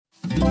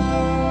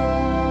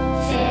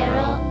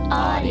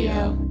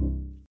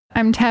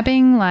I'm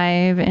tapping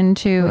live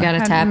into we gotta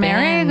tap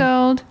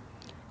Marigold.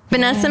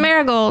 Vanessa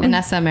Marigold.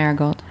 Vanessa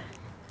Marigold.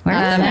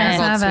 Where's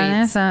Marigold Sweets.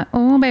 Vanessa?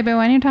 Oh, baby,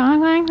 when you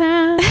talk like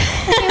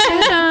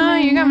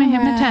that, you got me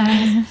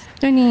hypnotized.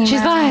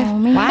 She's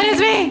live. What? It's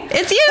me.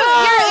 It's you.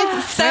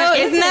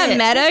 Isn't that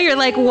meta? You're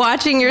like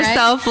watching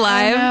yourself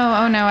live.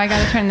 Oh no, I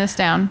gotta turn this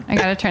down.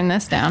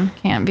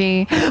 Can't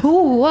be.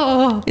 Ooh,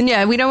 whoa.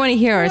 Yeah, we don't want to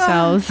hear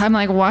ourselves. I'm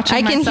like watching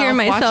I can hear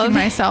myself. Watching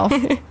myself.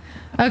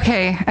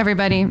 Okay,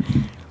 everybody.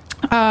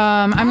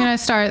 I'm gonna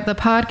start the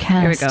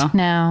podcast Here we go.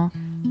 now.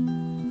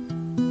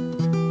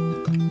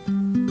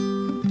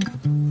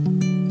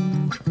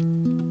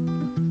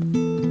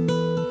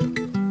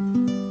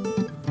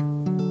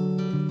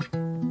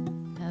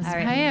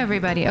 Hi,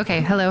 everybody. Okay.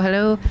 Hello. Hi.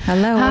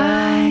 Hello.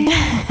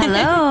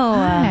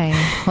 Hi.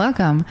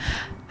 Welcome.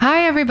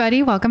 Hi,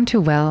 everybody. Welcome to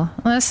Well,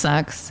 This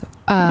Sucks.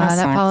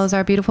 That follows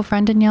our beautiful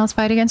friend Danielle's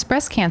fight against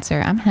breast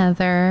cancer. I'm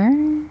Heather.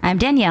 I'm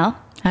Danielle.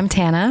 I'm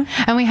Tana.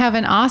 And we have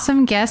an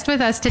awesome guest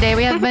with us today.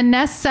 We have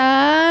Vanessa.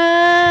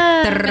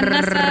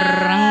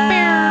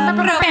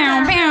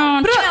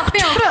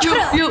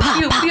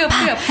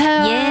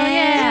 Hell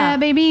yeah,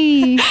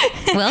 baby.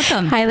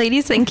 Welcome. Hi,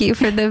 ladies. Thank you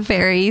for the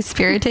very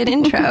spirited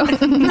intro.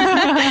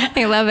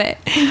 I love it.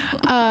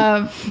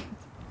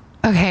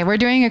 Okay, we're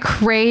doing a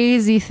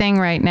crazy thing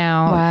right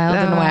now. Wild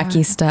and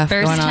wacky stuff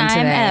First going on time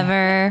today.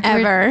 Ever.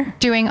 We're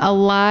doing a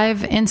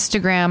live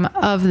Instagram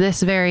of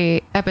this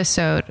very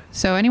episode.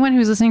 So anyone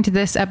who's listening to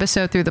this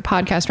episode through the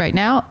podcast right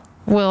now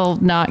will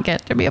not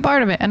get to be a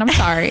part of it. And I'm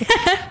sorry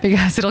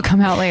because it'll come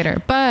out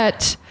later.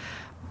 But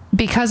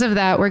because of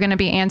that, we're going to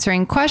be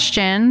answering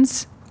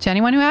questions to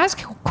anyone who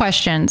asks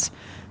questions.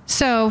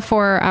 So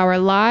for our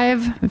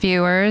live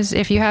viewers,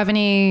 if you have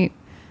any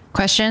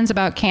questions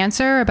about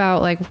cancer,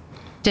 about like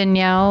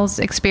Danielle's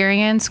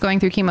experience going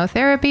through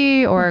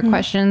chemotherapy, or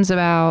questions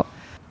about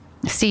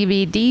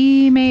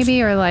CBD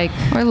maybe, or life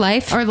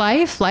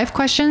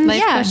questions.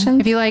 Questions.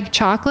 If you like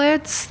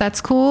chocolates,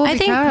 that's cool. I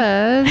think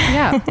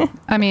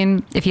I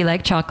mean, If you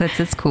like chocolates,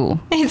 it's cool.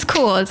 It's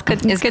cool. It's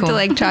good. It's good to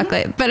like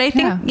chocolate. But I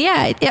think,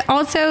 it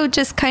also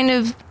just kind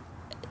of,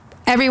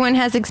 everyone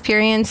has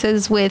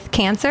experiences with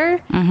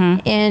cancer.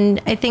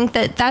 And I think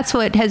that that's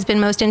what has been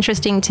most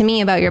interesting to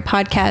me about your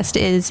podcast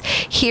is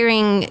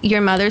hearing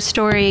your mother's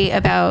story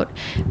about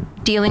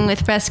dealing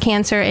with breast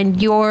cancer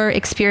and your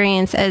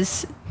experience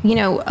as, you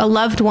know, a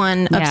loved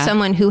one of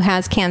someone who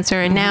has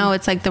cancer. And now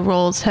it's like the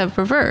roles have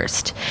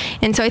reversed.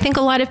 And so I think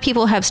a lot of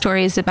people have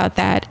stories about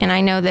that. And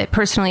I know that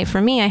personally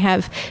for me, I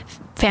have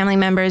family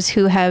members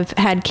who have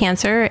had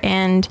cancer,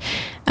 and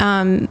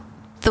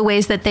the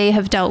ways that they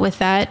have dealt with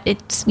that.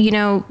 It's, you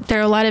know, there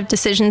are a lot of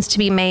decisions to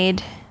be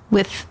made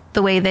with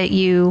the way that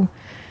you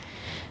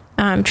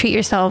treat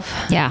yourself.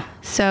 Yeah.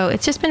 So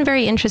it's just been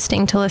very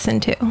interesting to listen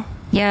to.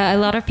 Yeah, a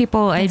lot of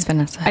people. Thanks,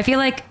 Vanessa. I feel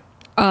like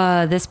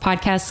this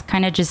podcast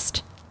kind of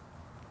just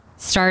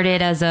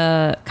started as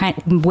a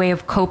way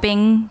of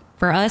coping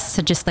for us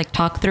to just like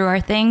talk through our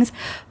things.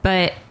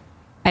 But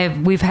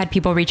we've had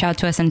people reach out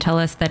to us and tell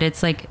us that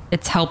it's like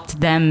it's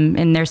helped them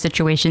in their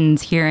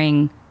situations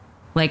hearing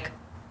like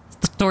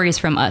stories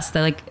from us,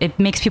 that like it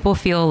makes people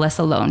feel less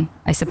alone,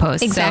 I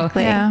suppose.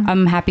 Exactly. So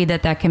I'm happy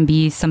that can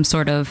be some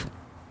sort of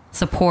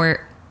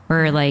support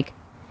or like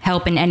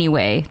help in any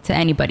way to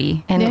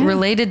anybody. And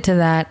related to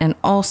that, and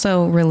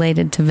also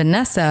related to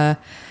Vanessa,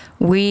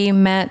 we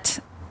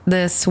met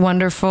this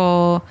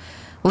wonderful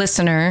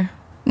listener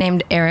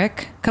named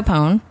Eric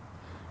Capone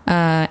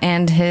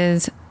and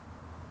his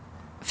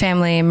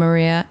family,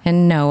 Maria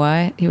and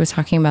Noah. He was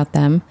talking about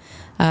them.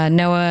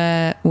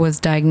 Noah was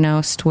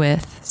diagnosed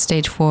with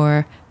stage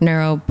 4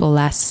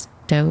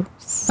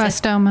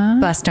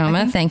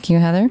 neuroblastoma. Thank you,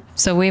 Heather.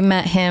 So we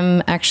met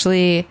him,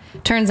 actually,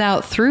 turns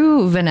out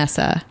through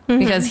Vanessa,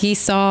 because she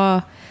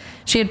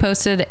had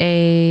posted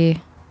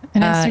an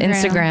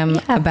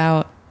Instagram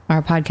about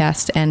our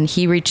podcast, and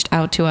he reached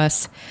out to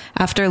us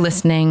after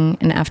listening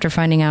and after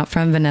finding out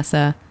from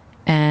Vanessa.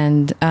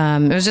 And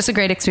it was just a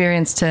great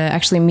experience to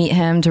actually meet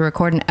him, to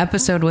record an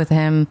episode with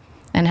him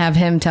and have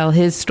him tell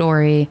his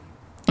story,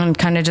 and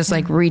kind of just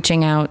like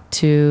reaching out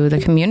to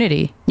the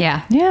community.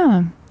 Yeah.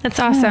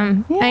 That's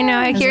awesome. Yeah. I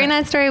know. Hearing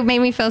that story made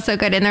me feel so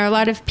good. And there are a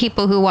lot of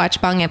people who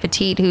watch Bong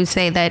Appétit who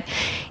say that,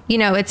 you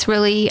know, it's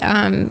really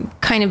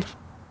kind of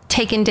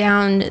taken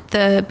down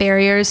the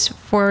barriers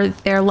for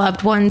their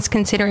loved ones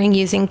considering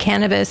using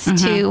cannabis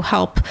to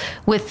help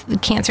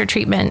with cancer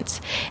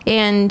treatments.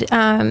 And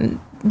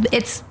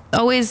it's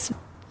always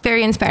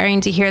very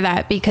inspiring to hear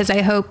that, because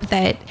I hope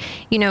that,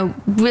 you know,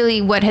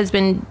 really what has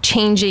been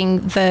changing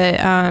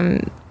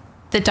the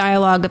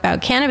dialogue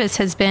about cannabis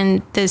has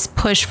been this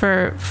push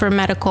for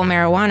medical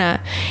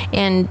marijuana,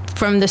 and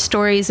from the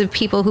stories of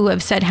people who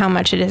have said how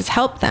much it has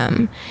helped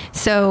them.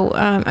 So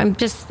I'm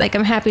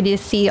happy to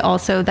see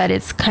also that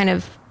it's kind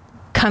of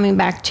coming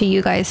back to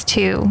you guys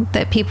too,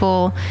 that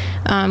people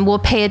will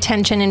pay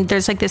attention, and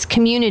there's like this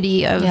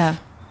community of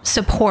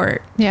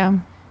support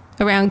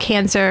around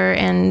cancer,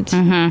 and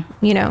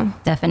you know,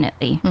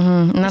 definitely.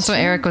 And that's what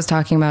Eric was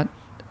talking about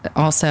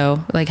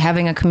also, like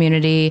having a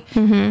community.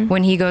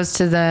 When he goes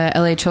to the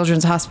LA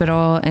Children's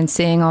Hospital and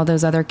seeing all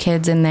those other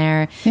kids in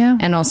there,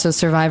 and also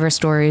survivor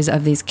stories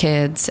of these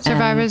kids,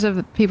 survivors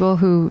of people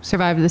who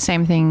survived the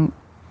same thing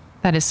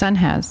that his son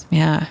has.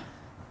 Yeah,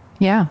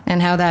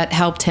 and how that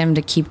helped him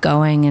to keep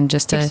going and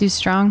just Keeps to you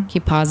strong.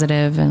 keep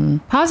positive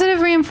and Positive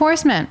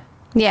reinforcement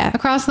Yeah.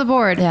 across the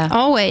board. Yeah.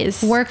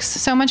 Always. Works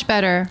so much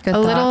better. Good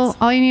little, thoughts.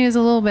 all you need is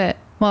a little bit.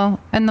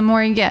 Well, and the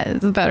more you get,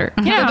 the better.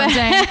 You know what I'm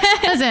saying?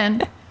 Listen,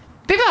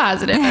 be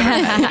positive. Be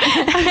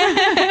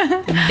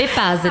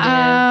positive.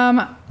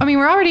 I mean,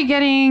 we're already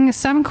getting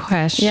some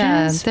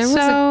questions.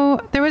 Yeah,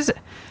 there was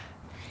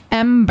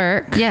M.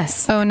 Burke.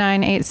 Yes.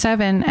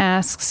 0987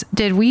 asks,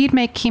 did weed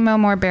make chemo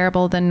more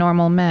bearable than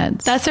normal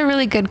meds? That's a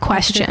really good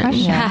question.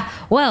 Yeah.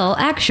 Well,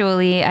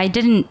 actually, I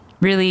didn't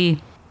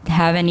really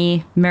have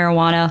any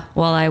marijuana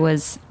while I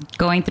was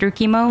going through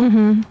chemo.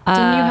 Didn't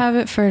you have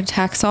it for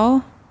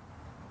Taxol?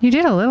 You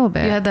did a little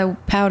bit. You had the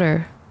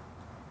powder.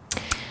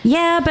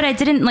 Yeah, but I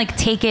didn't like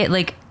take it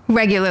like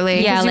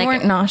Regularly. yeah, you like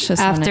weren't nauseous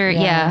on after. it,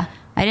 Yeah,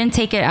 I didn't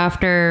take it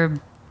after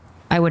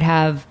I would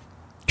have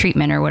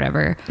treatment or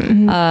whatever.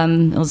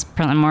 It was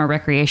probably more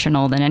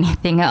recreational than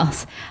anything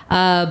else.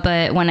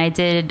 But when I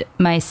did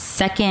my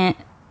second,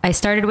 I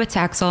started with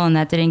Taxol, and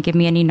that didn't give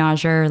me any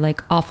nausea or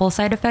like awful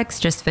side effects,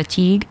 just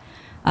fatigue.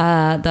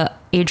 The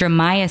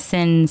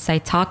adriamycin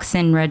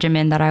cytoxin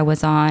regimen that I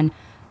was on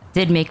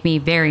did make me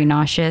very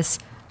nauseous.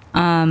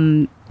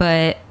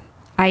 But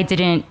I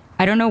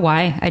don't know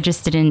why. I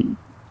just didn't.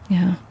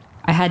 Yeah.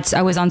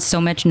 I was on so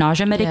much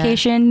nausea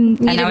medication,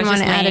 and I didn't was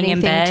just wanna add laying in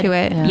anything bed. to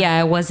it. Yeah,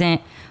 I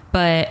wasn't.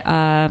 But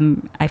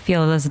I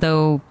feel as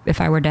though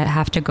if I were to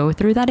have to go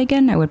through that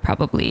again, I would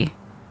probably.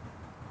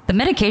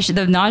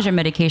 The nausea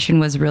medication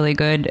was really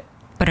good,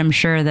 but I'm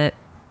sure that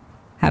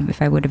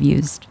if I would have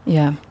used.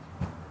 Yeah.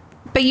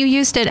 But you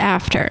used it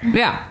after.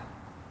 Yeah.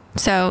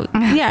 So,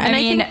 yeah.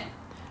 And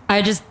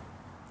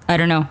I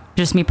don't know.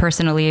 Just me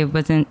personally,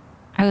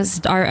 I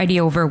was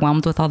already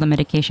overwhelmed with all the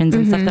medications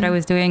and stuff that I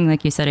was doing.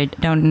 Like you said, I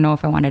don't know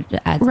if I wanted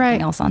to add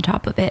something else on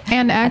top of it.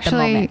 And at the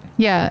actually, moment.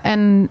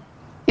 and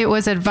it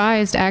was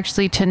advised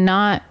actually to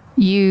not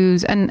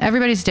use, and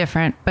everybody's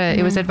different, but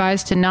it was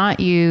advised to not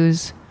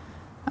use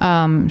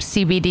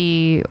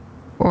CBD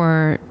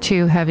or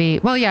too heavy.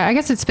 Well, yeah, I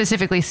guess it's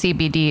specifically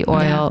CBD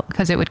oil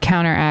because it would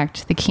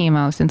counteract the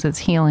chemo since it's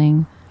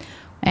healing,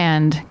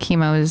 and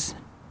chemo is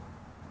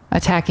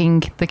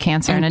attacking the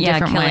cancer in a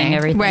different killing way.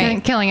 everything.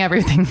 Right. Killing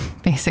everything,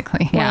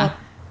 basically. Yeah.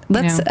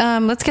 Let's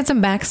get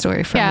some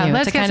backstory from you.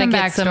 Let's to get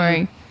kinda some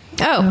backstory.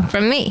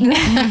 from me.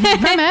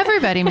 From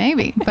everybody,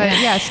 maybe. But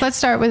yes, let's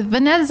start with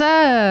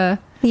Vanessa.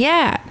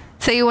 Yeah.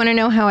 So you want to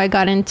know how I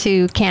got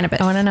into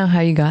cannabis? I want to know how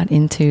you got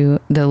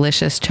into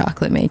delicious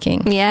chocolate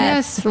making.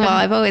 Yes. Well,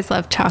 I've always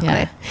loved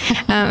chocolate.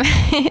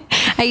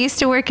 I used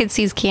to work at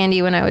C's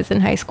Candy when I was in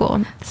high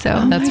school.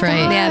 So That's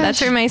right. Yeah, that's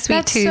where my sweet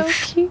That's tooth.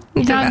 so cute.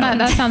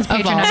 That sounds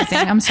patronizing.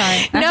 I'm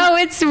sorry. No,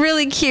 it's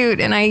really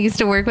cute. And I used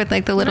to work with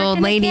like the little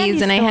old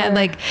ladies, and I had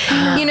like,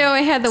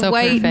 I had the So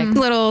white perfect.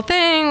 little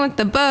thing with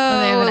the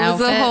bow. they have an It was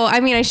the outfit? whole. I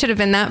mean, I should have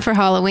been that for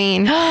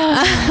Halloween.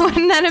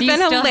 Wouldn't that have you been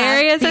still have-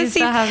 hilarious? do you I see.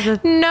 still have the-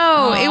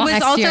 No, it was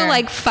Next also year.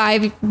 like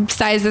 5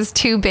 sizes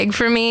too big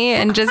for me,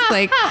 and just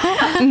like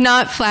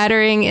not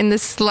flattering in the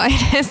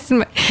slightest.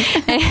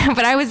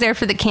 But I was there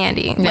for the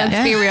candy.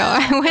 Let's be real. I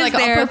was Like, I'll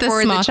there put this for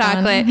the smock on.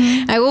 chocolate.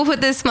 I will put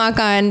this smock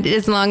on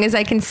as long as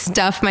I can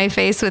stuff my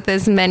face with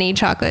as many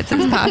chocolates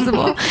as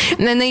possible.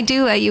 And then they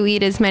do let you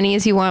eat as many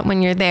as you want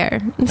when you're there.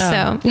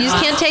 So you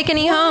just can't take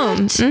any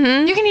home.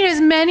 You can eat as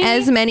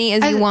many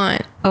As you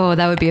want. Oh,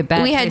 that would be a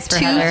bad We had place for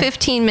 2 Heather.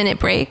 15-minute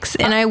breaks,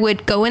 and I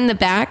would go in the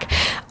back,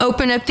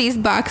 open up these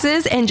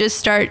boxes, and just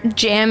start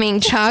jamming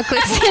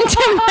chocolates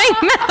into my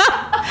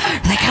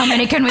mouth. Like, how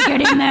many can we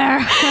get in there?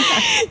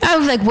 I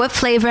was like, what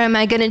flavor am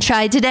I going to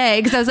try today?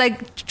 Because I was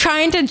like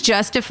trying to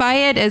justify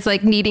it as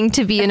like needing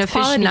to be an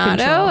quality aficionado.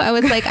 control. I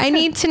was like, I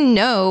need to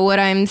know what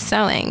I'm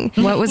selling.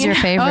 What was your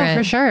favorite? Oh,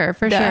 for sure.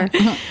 For sure.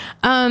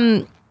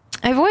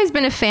 I've always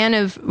been a fan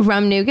of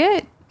rum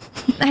nougat.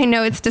 I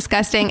know it's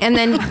disgusting. And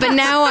then, but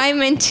now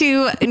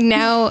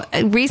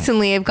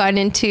recently I've gotten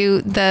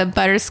into the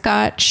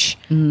butterscotch.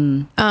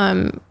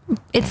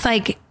 It's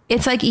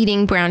like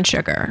eating brown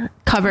sugar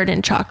covered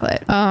in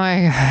chocolate. Oh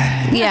my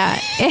God. Yeah.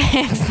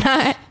 It's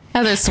not.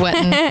 Heather's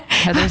sweating.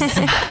 It's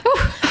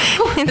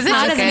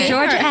not Hot as good.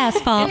 Georgia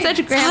asphalt. Such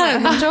a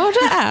grandma. Georgia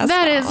ass.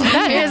 That is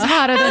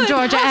hotter than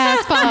Georgia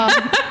asphalt.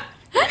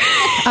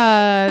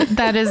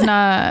 That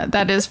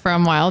is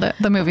from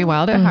the movie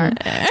Wild at Heart.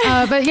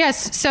 But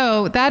yes,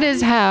 so that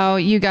is how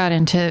you got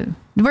into,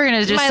 we're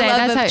going to just My say love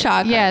that's of how,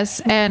 chocolate. yes.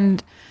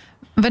 And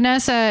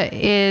Vanessa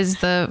is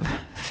the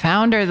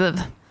founder,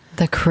 the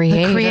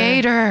creator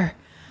creator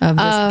of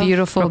this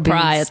beautiful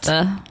beast.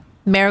 Proprietor.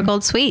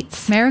 Marigold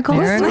Sweets.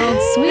 Marigold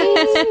Sweets.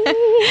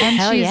 And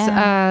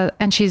Hell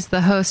and she's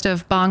the host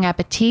of Bong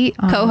Appétit.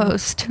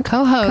 Co-host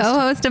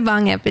of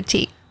Bong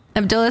Appétit.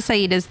 Abdullah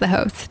Saeed is the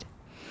host.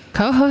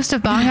 Co-host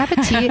of Bong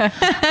Appétit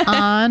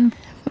on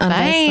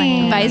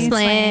Viceland.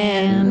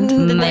 Viceland.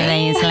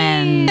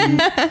 Viceland.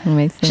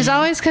 She's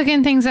always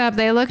cooking things up.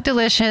 They look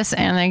delicious,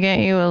 and they get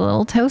you a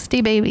little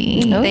toasty,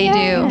 baby. They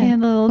do. A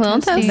little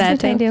toasty.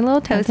 They do a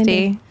little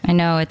toasty. I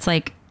know, it's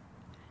like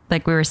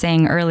we were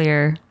saying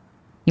earlier,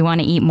 you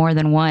want to eat more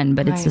than one,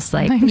 but it's just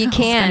like, You it's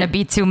can't. going to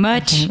be too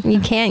much. You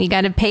can't. You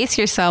got to pace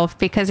yourself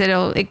because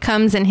it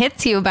comes and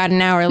hits you about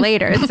an hour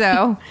later.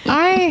 So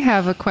I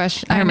have a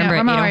question. I remember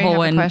I'm I ate a already whole have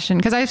one. a question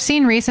because I've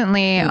seen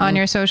recently on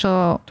your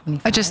social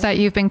just that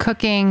you've been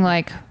cooking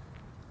like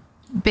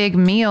big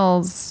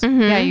meals.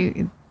 Yeah,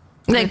 you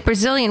like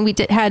Brazilian, we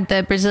had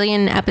the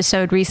Brazilian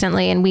episode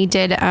recently, and we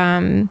did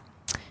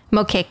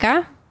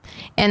moqueca,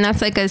 and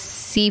that's like a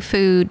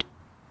seafood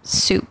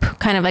soup,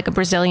 kind of like a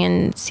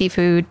Brazilian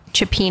seafood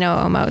cioppino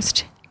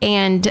almost.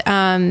 And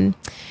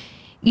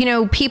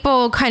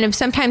people kind of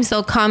sometimes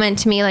they'll comment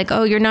to me like,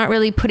 oh, you're not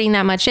really putting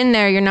that much in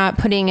there, you're not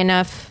putting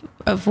enough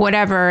of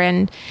whatever.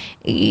 And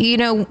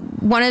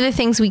one of the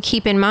things we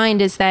keep in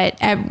mind is that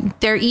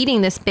they're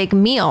eating this big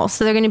meal,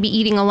 so they're going to be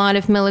eating a lot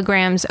of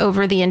milligrams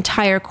over the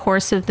entire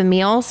course of the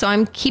meal. So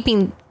I'm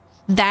keeping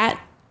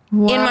that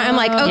I'm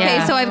like, okay,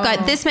 Yeah. so I've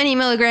got this many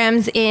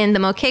milligrams in the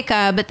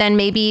moqueca, but then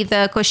maybe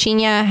the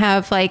coxinha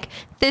have like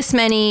this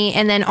many,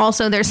 and then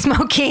also they're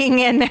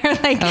smoking and they're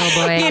like,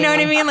 Oh, boy. you know what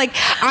I mean? Like,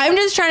 I'm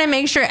just trying to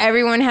make sure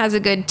everyone has a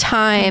good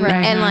time.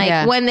 Right. And like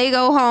Yeah. when they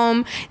go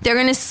home, they're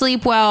going to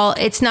sleep well.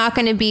 It's not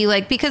going to be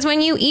like, because when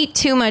you eat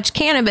too much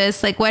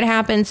cannabis, like what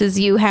happens is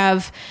you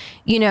have,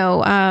 you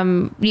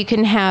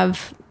can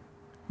have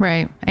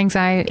right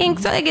anxiety.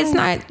 like it's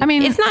not, I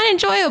mean, it's not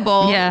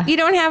enjoyable. Yeah. You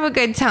don't have a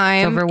good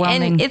time. It's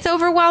overwhelming. And it's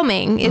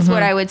overwhelming is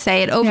what I would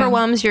say. It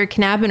overwhelms your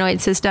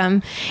cannabinoid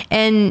system.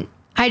 And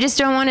I just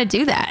don't want to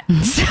do that.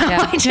 So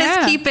I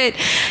just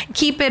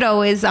keep it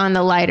always on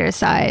the lighter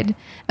side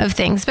of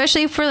things,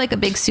 especially for like a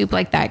big soup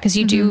like that, because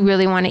you do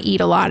really want to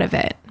eat a lot of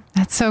it.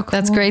 That's so cool.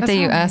 That's great that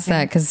you asked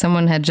that, because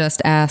someone had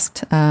just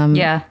asked,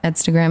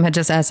 Instagram had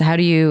just asked, how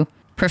do you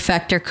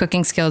perfect your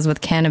cooking skills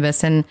with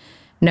cannabis and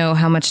know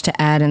how much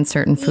to add in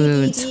certain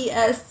foods?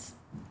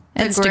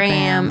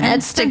 Instagram.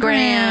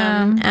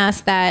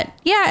 Ask that.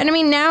 Yeah. And I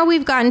mean, now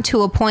we've gotten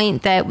to a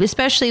point that,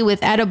 especially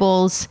with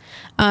edibles,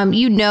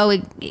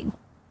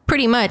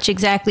 pretty much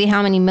exactly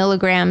how many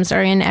milligrams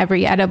are in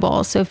every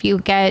edible. So if you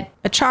get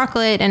a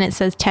chocolate and it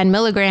says 10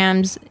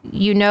 milligrams,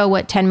 you know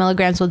what 10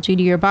 milligrams will do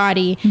to your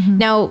body.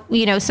 Now,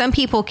 some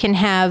people can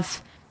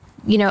have,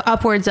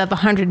 upwards of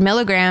 100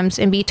 milligrams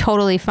and be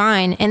totally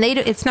fine. And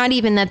it's not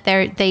even that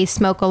they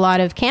smoke a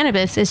lot of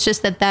cannabis. It's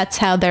just that that's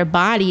how their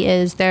body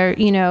is. Their,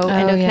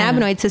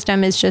 endocannabinoid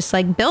system is just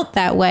like built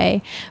that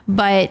way.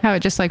 But how it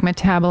just like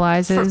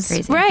metabolizes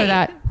Crazy. for Right.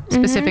 that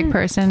specific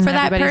person. for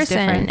that Everybody's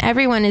person, different.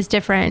 everyone is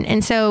different.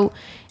 And so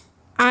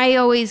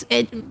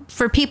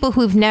for people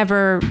who've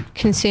never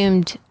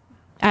consumed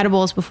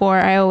edibles before,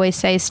 I always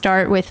say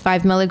start with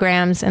 5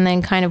 milligrams and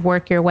then kind of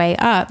work your way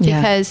up,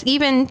 because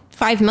even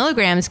 5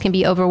 milligrams can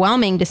be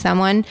overwhelming to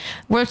someone.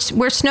 We're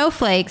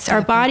snowflakes.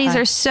 Our bodies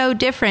are so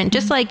different.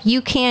 Just like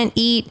you can't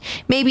eat,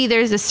 maybe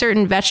there's a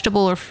certain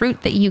vegetable or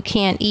fruit that you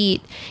can't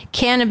eat.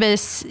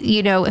 Cannabis,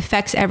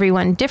 affects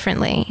everyone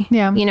differently.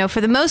 Yeah. For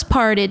the most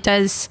part, it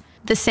does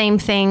the same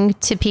thing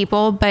to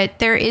people, but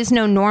there is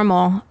no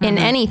normal in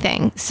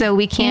anything. So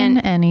we can't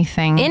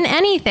in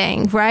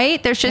anything,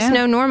 right? There's just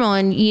no normal.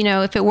 And,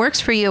 if it works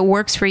for you, it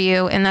works for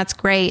you. And that's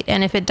great.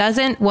 And if it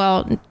doesn't,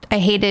 well, I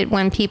hate it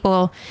when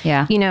people,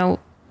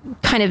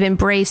 kind of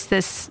embrace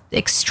this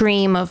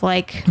extreme of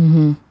like,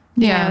 you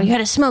got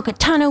to smoke a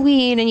ton of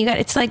weed and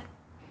it's like,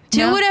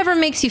 do whatever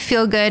makes you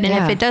feel good.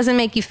 And if it doesn't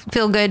make you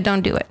feel good,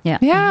 don't do it. Yeah,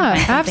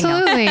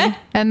 absolutely.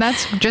 And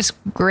that's just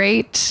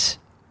great.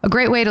 A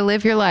great way to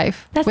live your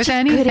life That's with just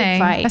anything. good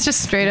advice. That's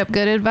just straight up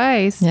good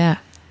advice. Yeah.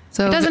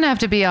 So It doesn't have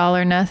to be all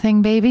or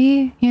nothing,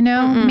 baby.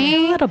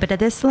 Me, A little bit of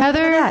this, a little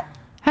bit of Heather, that.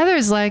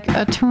 Heather's like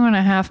a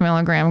 2.5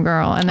 milligram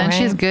girl, and then Right.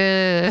 she's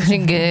good. she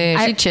good.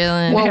 She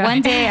chilling. Well,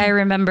 one day I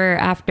remember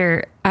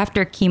after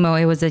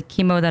chemo, it was a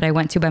chemo that I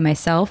went to by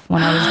myself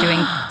when I was doing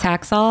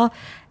Taxol.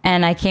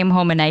 And I came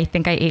home and I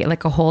think I ate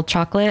like a whole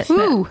chocolate.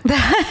 Ooh.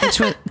 Which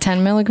was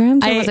 10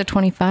 milligrams, or I- was it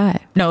 25?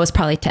 No, it was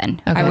probably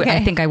 10. Okay.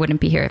 I think I wouldn't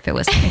be here if it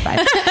was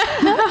 25.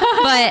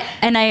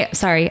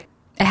 I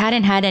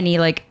hadn't had any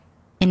like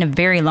in a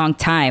very long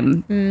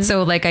time.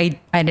 So like I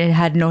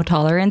had no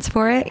tolerance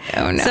for it.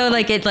 Oh, no. So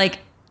like it like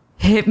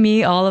hit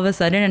me all of a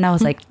sudden and I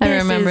was like, I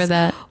this remember is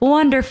that.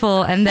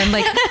 wonderful. And then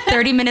like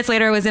 30 minutes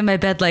later I was in my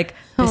bed like,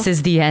 this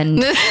is the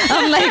end.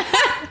 I'm like,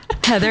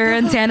 Heather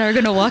and Tana are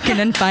gonna walk in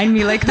and find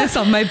me like this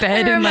on my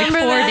bed in like 4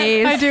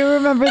 days. I do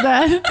remember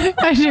that.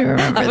 I do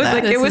remember I was that.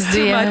 like, This it was is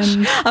too the much.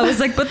 end. I was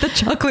like, but the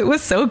chocolate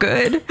was so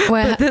good.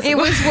 Well, It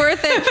was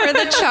worth it for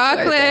the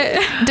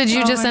chocolate. did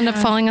you just end up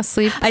falling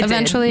asleep I did,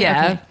 eventually?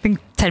 yeah. Okay. I think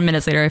 10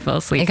 minutes later I fell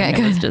asleep. Okay, and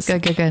it was good. just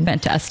Good.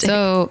 fantastic.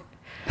 So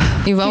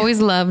you've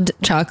always loved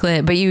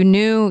chocolate, but you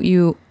knew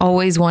you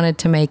always wanted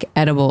to make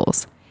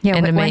edibles. yeah,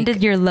 and to when make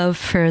did your love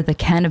for the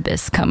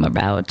cannabis come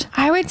about?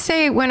 I would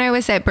say when I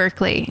was at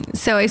Berkeley.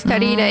 So I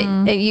studied at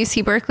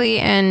UC Berkeley,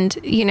 and,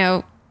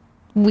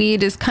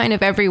 weed is kind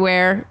of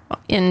everywhere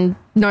in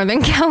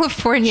Northern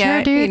California.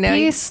 Sure, dude.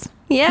 Peace.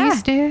 Yeah.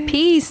 Peace, dude.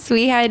 Peace.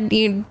 We had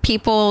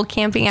people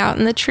camping out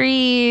in the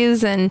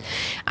trees, and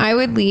I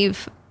would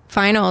leave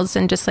finals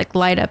and just like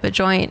light up a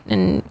joint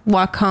and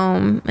walk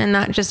home. And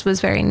that just was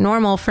very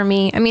normal for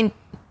me. I mean,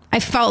 I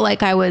felt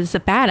like I was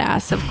a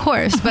badass, of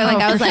course, but like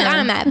I was like,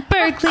 I'm at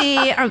Berkeley.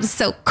 I'm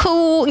so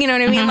cool. You know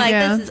what I mean? Like,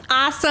 this is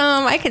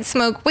awesome. I could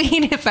smoke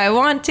weed if I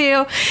want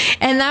to.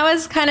 And that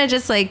was kind of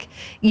just like,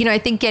 I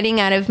think getting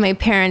out of my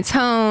parents'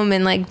 home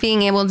and like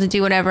being able to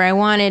do whatever I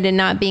wanted and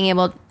not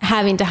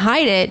having to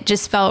hide it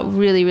just felt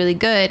really, really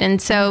good.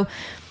 And so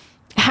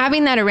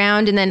having that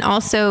around, and then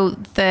also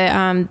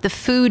the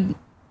food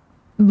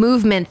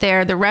movement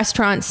there, the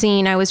restaurant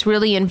scene, I was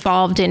really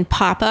involved in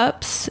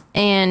pop-ups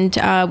and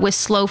with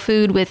Slow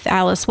Food with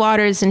Alice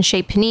Waters and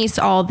Chez Panisse,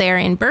 all there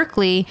in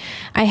Berkeley.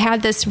 I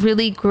had this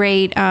really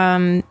great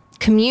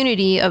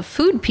community of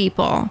food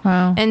people.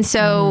 Wow. And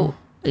so,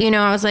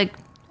 I was like,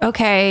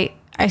 okay,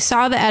 I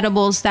saw the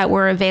edibles that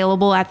were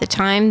available at the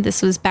time.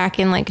 This was back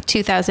in like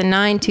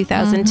 2009,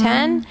 2010.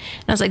 And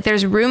I was like,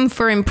 there's room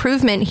for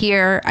improvement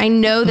here. I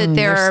know that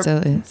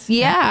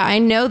I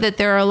know that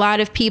there are a lot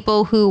of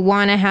people who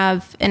want to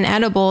have an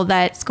edible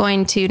that's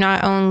going to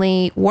not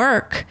only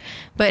work,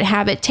 but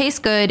have it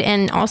taste good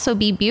and also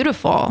be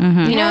beautiful,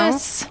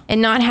 Yes.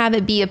 and not have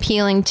it be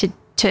appealing to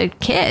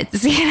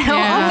kids, also,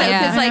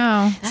 because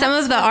like some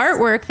of the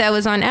artwork that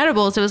was on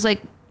edibles, it was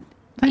like,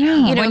 I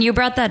know. When you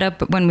brought that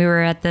up when we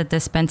were at the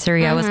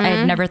dispensary, I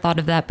had never thought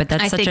of that, but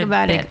that's such a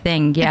big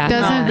thing. Yeah. It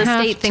doesn't the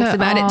have state thinks to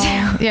about it all-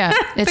 too. Yeah.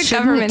 The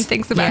government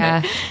thinks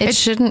about it. It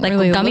shouldn't like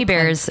really gummy look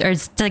bears or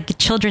it's like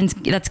children's,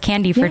 that's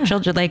candy for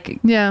children. Like,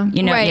 Yeah.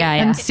 Right. yeah.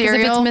 And if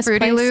cereal, it's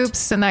Fruity misplaced-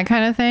 Loops, and that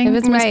kind of thing. If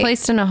it's Right.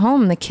 misplaced in a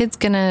home, the kid's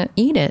gonna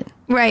eat it.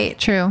 Right.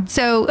 True.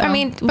 So, I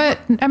mean,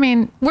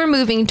 we're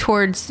moving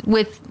towards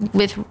with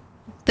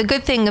the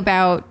good thing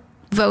about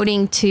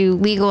voting to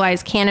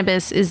legalize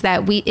cannabis is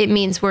that it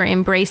means we're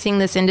embracing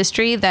this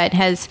industry that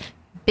has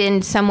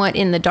been somewhat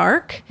in the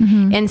dark.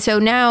 And so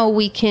now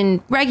we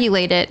can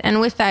regulate it.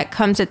 And with that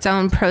comes its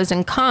own pros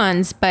and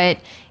cons. But,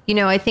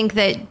 I think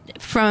that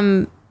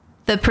from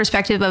the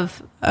perspective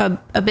of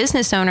a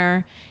business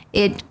owner,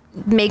 it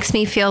makes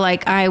me feel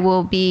like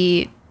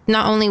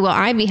not only will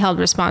I be held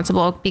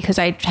responsible because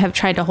I have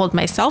tried to hold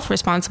myself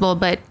responsible,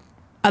 but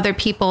other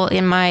people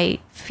in my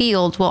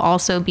field will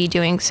also be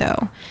doing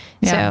so.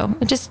 Yeah.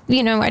 So just,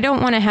 I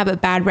don't want to have a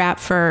bad rap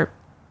for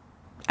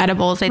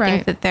edibles. I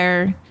think that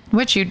they're...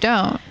 Which you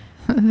don't.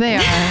 They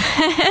are.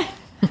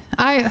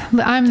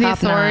 I'm the Top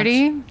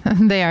authority.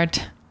 They are.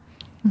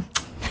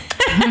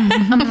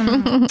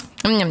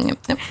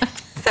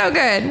 so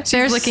good.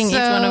 She's licking each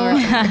one of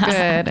her.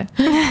 Good.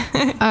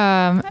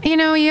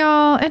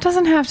 Y'all, it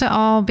doesn't have to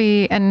all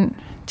be, and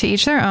to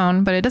each their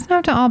own, but it doesn't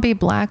have to all be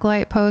black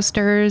light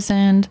posters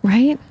and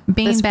Right?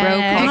 bean This bro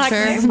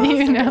bags.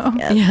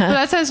 culture. Yeah.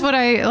 That's just what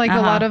I like. A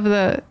lot of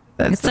the.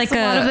 It's like a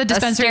lot of the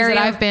dispensaries that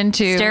I've been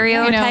to.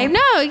 Stereotype.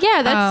 No,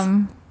 yeah,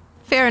 that's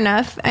fair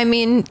enough. I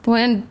mean,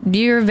 When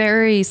you're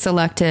very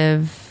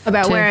selective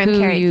about to where I'm who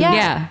carried. you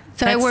Yeah.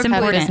 So I That's work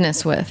have with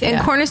business with. in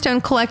Yeah.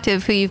 Cornerstone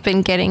Collective, who you've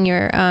been getting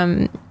your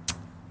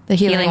The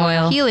healing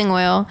oil. healing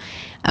oil.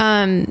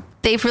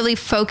 They've really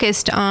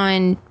focused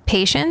on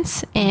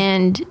patients,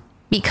 and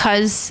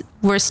because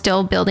we're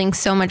still building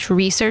so much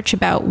research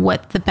about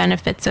what the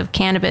benefits of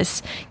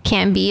cannabis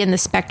can be in the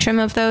spectrum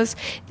of those,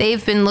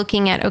 they've been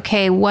looking at,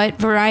 okay, what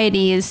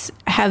varieties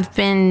have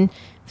been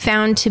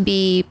found to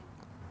be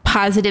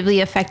positively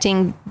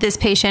affecting this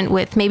patient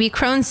with maybe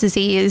Crohn's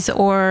disease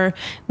or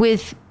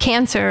with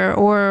cancer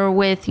or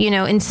with,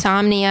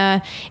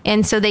 insomnia.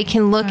 And so they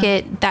can look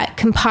at that,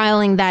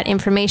 compiling that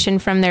information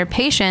from their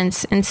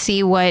patients and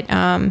see what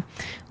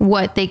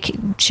they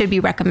should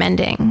be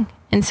recommending.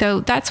 And so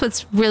that's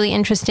what's really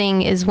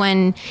interesting is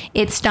when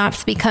it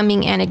stops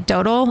becoming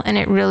anecdotal and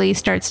it really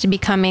starts to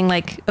becoming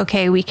like,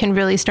 okay, we can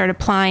really start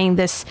applying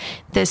this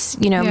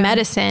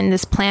medicine,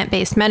 this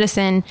plant-based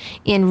medicine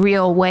in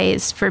real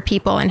ways for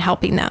people and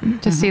helping them.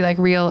 to see like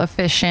real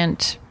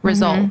efficient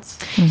results.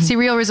 See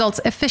real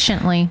results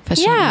efficiently.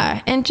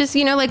 Yeah. And just,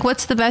 like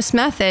what's the best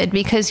method?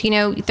 Because,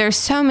 there's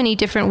so many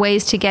different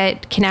ways to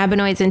get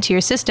cannabinoids into your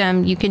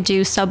system. You can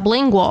do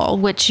sublingual,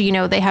 which,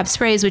 they have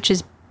sprays, which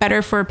is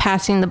better for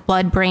passing the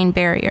blood-brain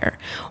barrier,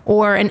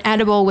 or an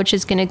edible, which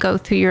is going to go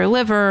through your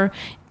liver.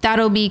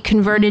 That'll be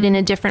converted in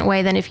a different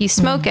way than if you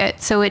smoke it.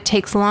 So it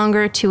takes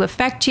longer to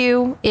affect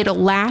you. It'll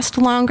last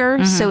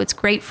longer. So it's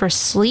great for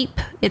sleep.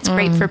 It's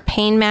great for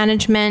pain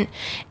management.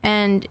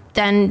 And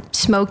then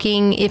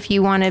smoking, if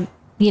you want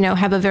to,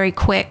 have a very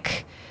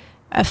quick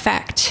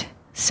effect.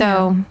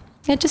 So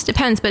it just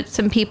depends. But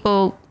some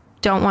people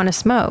don't want to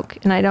smoke.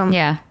 And I don't.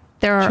 Yeah.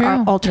 There are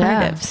True.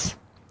 alternatives.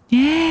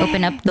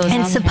 Open up those.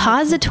 And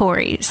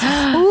suppositories. We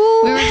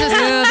were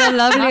just the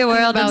lovely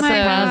world of Oh my gosh, I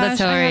have to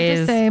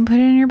suppositories. say, put it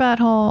in your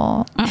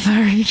butthole.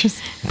 Sorry,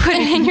 just Put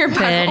it in your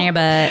Put it in your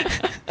butt.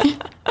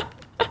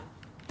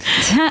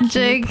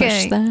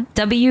 Push that.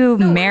 W.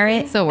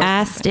 Merritt Still working.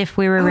 asked if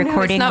we were no, it's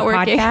recording not a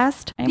working.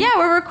 podcast. Yeah,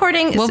 we're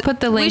recording. We'll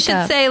put the link We should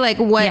up. say like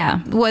what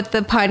Yeah.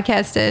 the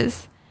podcast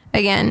is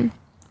again.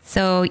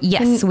 So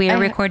yes, we are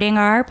recording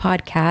our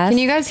podcast. Can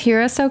you guys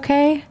hear us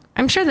okay?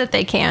 I'm sure that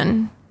they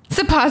can.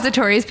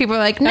 Suppositories, people are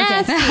like,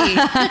 nasty. You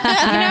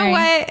know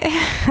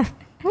what?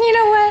 You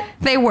know what?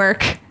 They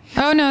work.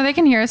 Oh no, they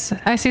can hear us.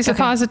 I see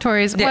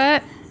suppositories.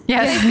 What?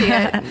 Yes.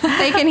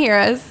 They can hear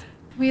us.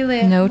 We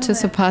live. No to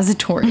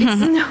suppositories.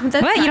 No,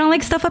 that's What? You don't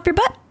like stuff up your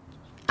butt?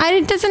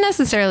 It doesn't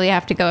necessarily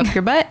have to go up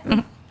your butt.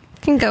 It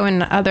can go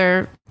in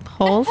other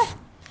holes.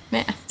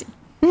 Nasty.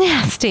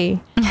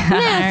 Nasty.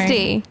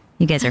 Nasty.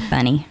 You guys are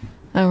funny.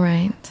 All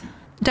right.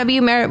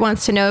 W. Merritt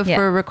wants to know if Yeah.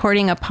 we're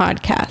recording a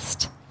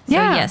podcast.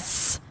 Yeah. So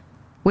yes,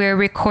 we're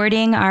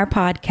recording our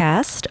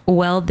podcast,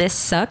 Well, This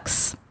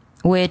Sucks,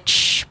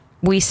 which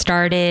we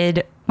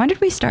started. When did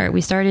we start?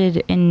 We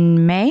started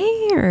in May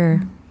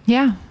or?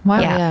 Yeah. Wow.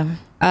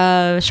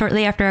 Yeah.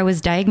 Shortly after I was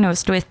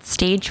diagnosed with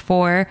stage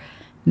 4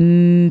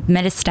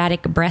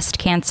 metastatic breast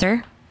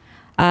cancer.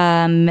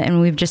 And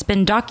we've just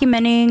been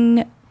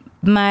documenting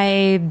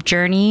my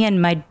journey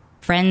and my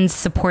friends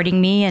supporting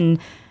me. And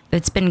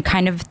it's been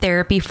kind of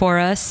therapy for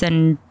us.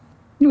 And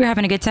we're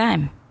having a good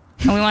time.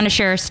 And we want to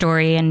share our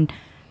story. And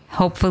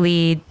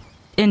hopefully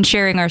in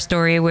sharing our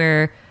story,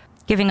 we're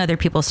giving other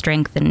people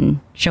strength and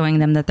showing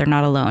them that they're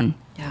not alone.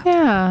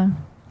 Yeah.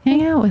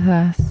 Hang out with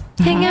us.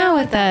 Hang out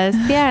with us.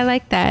 Yeah, I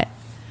like that.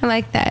 I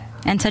like that.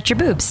 And touch your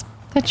boobs.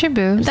 Touch your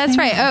boobs. That's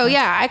right. Oh,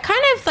 yeah. I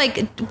kind of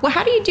like,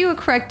 how do you do a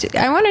correct,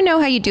 I want to know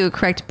how you do a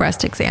correct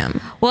breast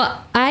exam.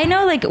 Well, I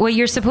know like what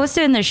you're supposed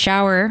to in the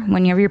shower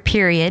when you have your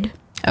period.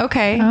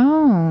 Okay.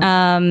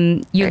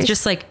 Oh. You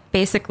just like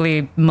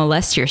basically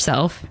molest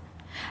yourself.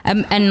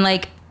 And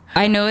like,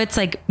 I know it's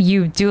like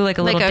you do like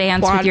a little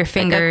dance with your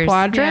fingers. Like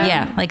a quadrant?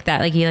 Yeah, like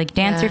that. Like you like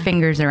dance your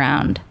fingers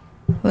around.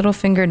 Little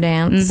finger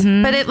dance.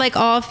 But it like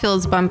all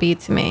feels bumpy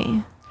to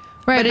me.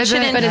 Right. But it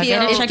shouldn't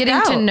feel... It's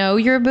getting to know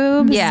your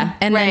boobs. Yeah.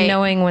 And Right. then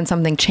knowing when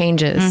something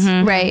changes.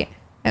 Right.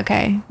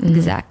 Okay.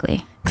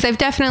 Exactly. Because I've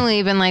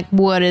definitely been like,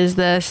 what is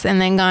this?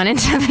 And then gone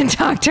into the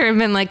doctor and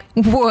been like,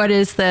 what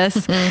is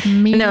this?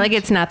 And they're like,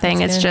 it's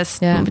nothing. It's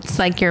just, it's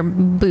like your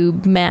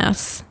boob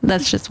mass.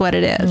 That's just what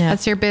it is.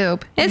 That's your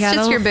boob. It's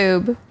just your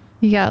boob.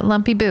 You got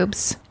lumpy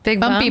boobs.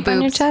 Big bumpy bump on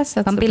your boobs. chest.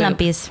 That's Bumpy a boob.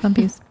 lumpies.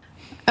 Bumpies.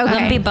 Okay.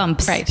 Lumpy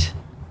bumps. Right.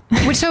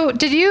 So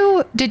did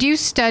you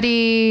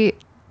study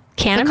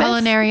Cannabis? the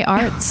culinary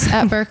arts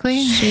at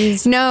Berkeley?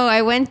 No,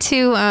 I went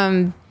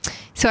to,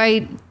 so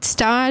I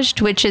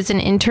staged, which is an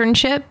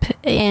internship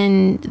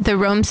in the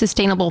Rome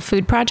Sustainable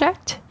Food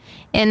Project.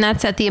 And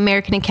that's at the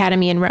American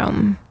Academy in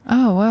Rome.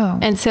 Oh, wow.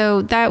 And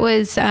so that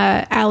was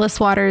Alice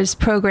Waters'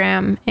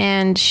 program.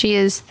 And she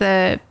is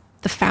the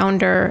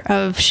founder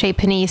of Chez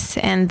Panisse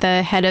and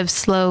the head of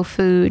slow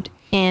food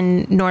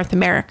in North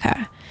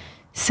America.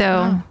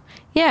 So,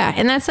 yeah.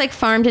 And that's like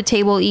farm to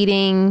table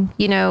eating,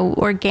 you know,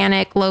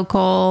 organic,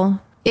 local.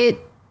 It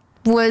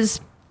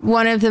was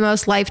one of the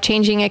most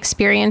life-changing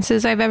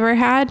experiences I've ever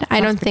had.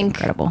 I don't think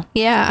incredible.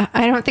 Yeah,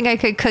 I don't think I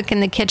could cook in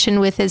the kitchen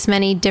with as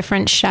many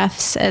different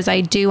chefs as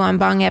I do on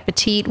Bong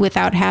Appétit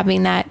without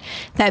having that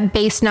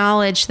base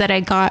knowledge that I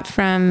got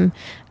from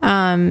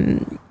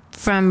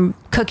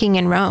cooking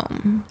in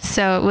Rome.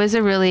 So it was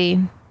a really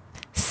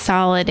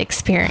solid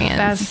experience.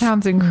 That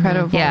sounds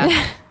incredible.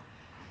 Yeah.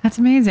 That's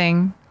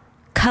amazing.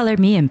 Color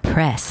me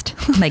impressed,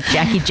 like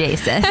Jackie J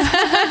says.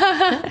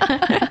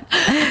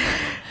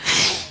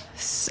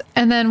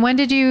 And then when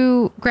did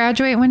you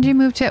graduate? When did you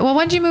move to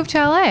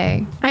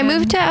LA? I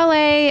moved to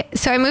LA.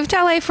 So I moved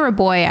to LA for a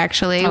boy,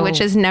 actually, which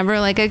is never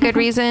like a good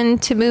reason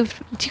to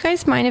move. Do you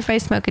guys mind if I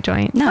smoke a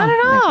joint? No, Not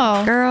at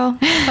all. girl.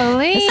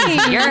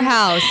 Please. Your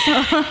house.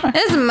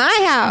 This is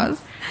my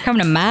house. Come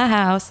to my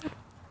house.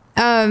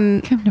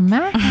 Come to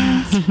my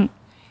house.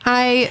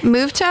 I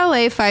moved to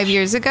LA 5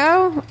 years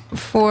ago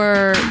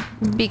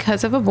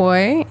because of a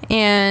boy,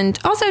 and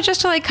also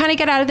just to like kind of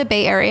get out of the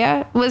Bay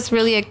Area. It was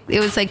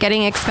like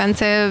getting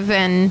expensive,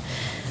 and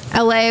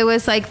LA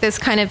was like this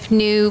kind of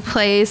new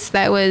place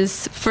that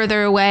was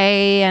further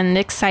away and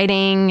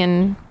exciting.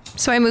 And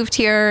so I moved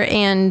here,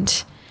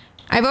 and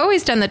I've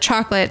always done the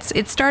chocolates.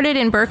 It started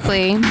in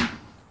Berkeley.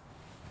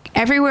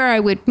 Everywhere I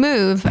would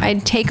move,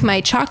 I'd take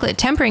my chocolate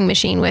tempering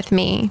machine with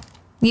me.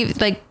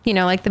 Like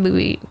the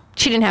movie.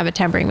 She didn't have a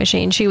tempering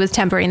machine. She was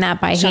tempering that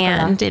by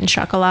hand in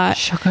chocolat.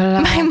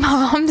 Chocolat. My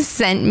mom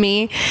sent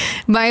me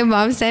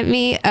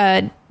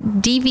a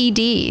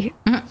DVD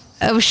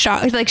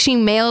of like she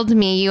mailed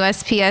me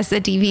USPS a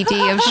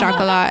DVD of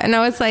chocolat, and I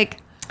was like,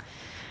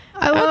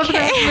 I love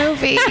that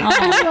movie.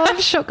 I love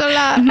chocolat.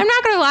 I'm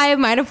not gonna lie, I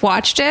might have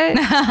watched it.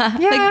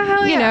 Yeah,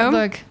 hell you yeah. know.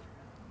 Look,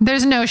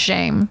 there's no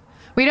shame.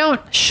 We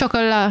don't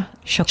chocolat.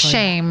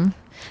 Shame.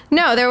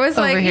 No, there was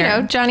like, Over you here.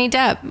 know, Johnny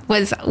Depp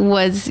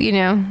was, you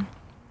know,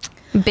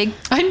 big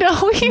I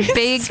know. He's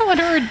Big- what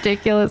a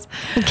ridiculous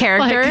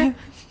character. Like,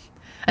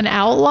 an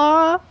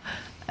outlaw.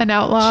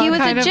 He was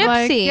a kind of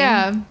like- gypsy.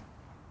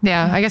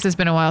 Yeah. I guess it's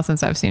been a while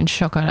since I've seen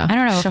chocolat. I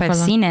don't know if I've Chocolat.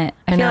 seen it.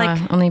 I feel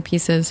like, only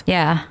pieces.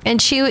 yeah.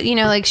 And she, you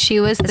know, like she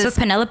was Is this. it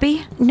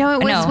Penelope? No,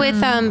 it was No.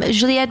 with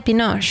Juliette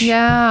Binoche.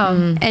 Yeah.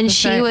 And That's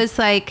she right. was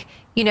like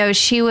you know,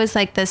 she was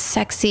like the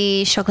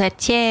sexy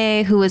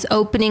chocolatier who was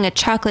opening a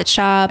chocolate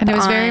shop. And it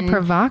was very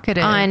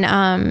provocative.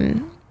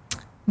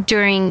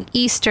 During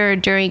Easter,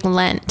 during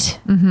Lent.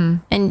 Mm-hmm.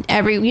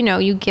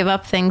 And you give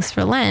up things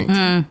for Lent.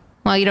 Mm.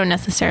 Well, you don't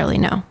necessarily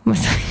know.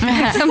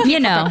 You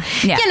know.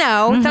 Yeah. You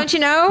know. Mm-hmm. Don't you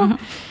know?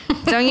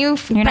 Mm-hmm. Don't you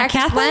You're not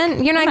Catholic?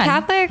 Lent? You're not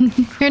Catholic?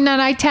 You're not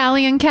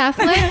Italian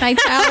Catholic?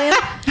 Italian?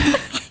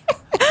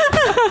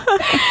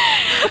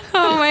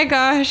 Oh my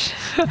gosh.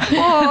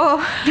 Oh,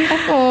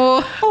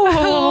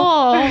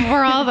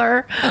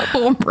 brother.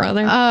 Oh,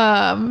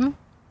 brother.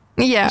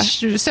 Yeah.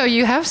 So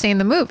you have seen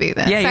the movie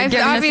then? Yeah,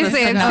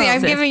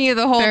 I've given you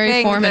the whole Very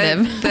thing,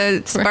 formative.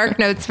 the Spark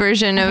Notes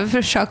version of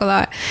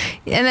chocolate.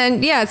 And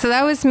then, so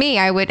that was me.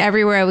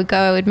 Everywhere I would go,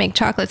 I would make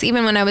chocolates.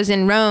 Even when I was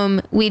in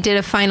Rome, we did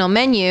a final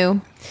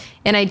menu,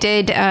 and I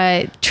did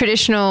a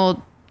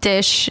traditional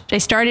dish. I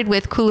started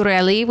with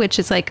culurelli, which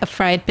is like a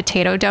fried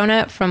potato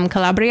donut from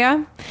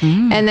Calabria.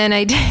 And then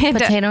I did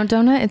Potato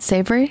donut. It's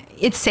savory.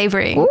 It's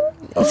savory. Ooh.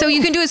 So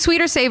you can do a sweet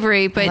or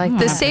savory, but like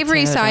the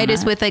savory side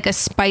is with like a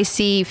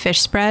spicy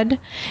fish spread.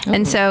 Ooh.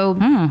 And so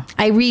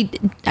I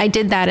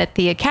did that at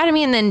the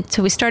Academy. And then,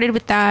 so we started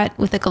with that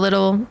with like a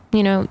little,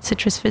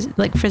 citrus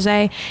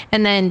frisee,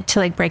 and then to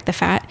like break the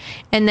fat.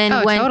 And then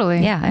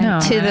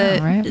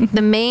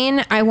the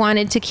main, I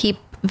wanted to keep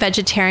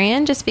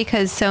vegetarian just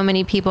because so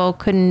many people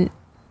couldn't.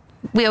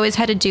 We always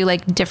had to do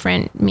like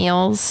different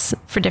meals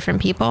for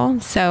different people.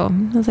 So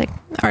it was like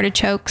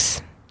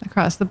artichokes.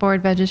 Across the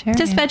board vegetarian.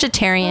 Just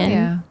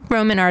vegetarian.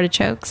 Roman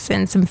artichokes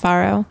and some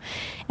farro.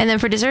 And then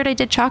for dessert, I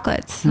did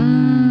chocolates.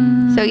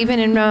 So even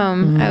in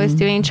Rome, I was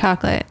doing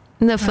chocolate.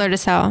 The fleur de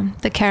sel,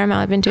 the caramel,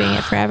 I've been doing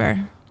it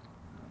forever.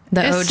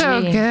 It's OG.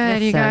 so good,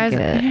 It's you so guys.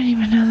 good. I didn't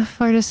even know the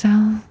fleur de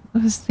sel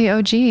was the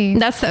OG.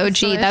 That's the OG.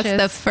 Delicious.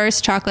 That's the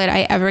first chocolate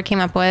I ever came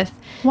up with.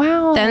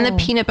 Wow. Then the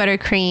peanut butter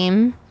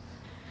cream.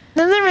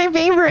 Those are my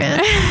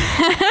favorite.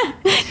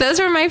 Those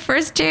were my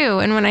first two.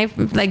 And when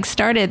I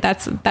started,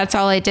 that's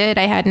all I did.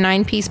 I had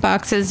 9-piece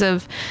boxes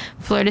of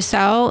fleur de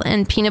sel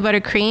and peanut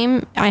butter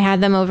cream. I had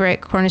them over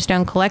at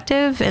Cornerstone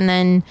Collective. And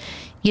then,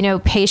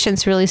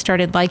 patients really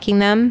started liking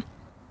them.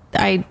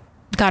 I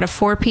got a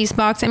 4-piece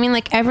box. I mean,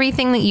 like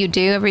everything that you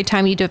do, every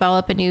time you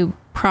develop a new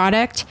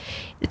product,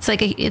 it's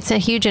a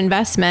huge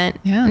investment.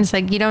 Yeah. And it's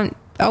like, you don't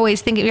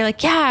always think you're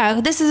like, yeah,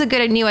 this is a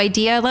good new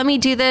idea. Let me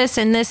do this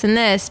and this and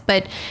this.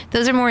 But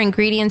those are more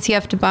ingredients you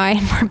have to buy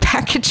and more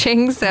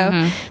packaging.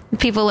 So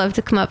people love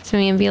to come up to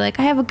me and be like,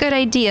 I have a good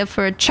idea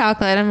for a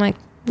chocolate. I'm like,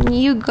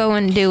 you go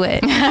and do it.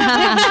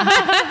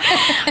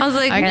 I was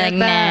like, I get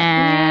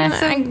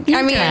nah.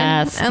 I mean,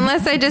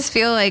 unless I just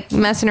feel like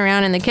messing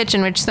around in the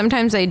kitchen, which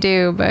sometimes I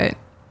do. But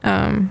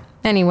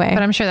anyway.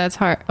 But I'm sure that's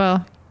hard.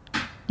 Well,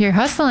 you're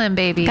hustling,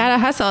 baby. Gotta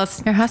hustle.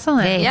 You're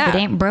hustling. Hey, Yeah. if it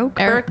ain't broke,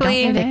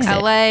 Berkeley, don't fix it.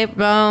 LA,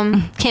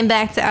 boom. Came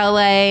back to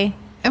LA.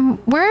 And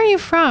where are you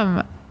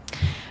from?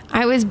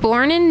 I was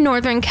born in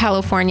Northern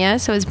California.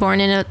 So I was born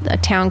in a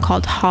town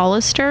called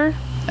Hollister,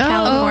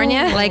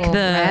 California. Like the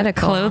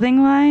Radical.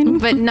 clothing line.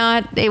 But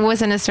it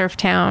wasn't a surf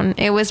town.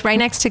 It was right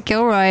next to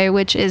Gilroy,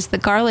 which is the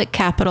garlic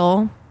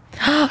capital.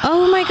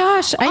 Oh my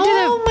gosh! I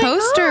did a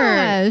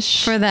poster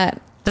for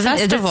that Does it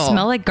festival.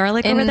 smell like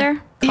garlic over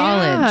there?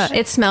 College.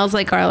 It smells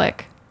like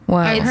garlic.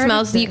 Wow. It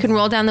smells, you can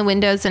roll down the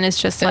windows and it's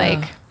just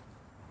like,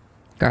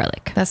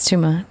 Garlic. That's too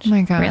much. Oh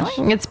my gosh.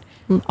 Really? it's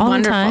All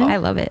wonderful. the time. I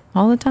love it.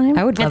 All the time.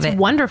 I would love It's it.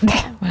 wonderful.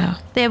 Wow.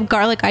 They have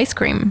garlic ice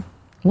cream.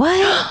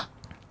 What?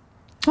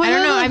 I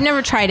don't know. I've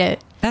never tried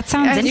it. That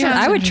sounds It interesting.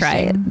 sounds I would try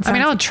it. interesting. I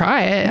mean, I'll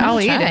try it.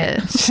 I'll eat try it.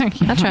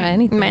 I'll try You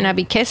anything. might not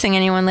be kissing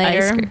anyone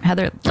later. Ice cream.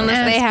 Heather.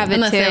 Unless they have it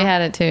Unless too. they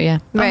had it too. Yeah.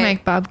 I'll Right.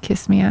 make Bob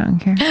kiss me. I don't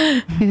care.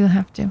 He doesn't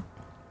have to.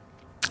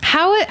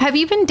 Have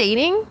you been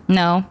dating?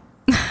 No.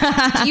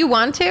 Do you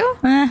want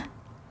to?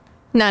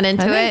 Not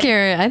into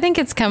it. I think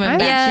it's coming I back.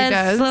 think Yeah, she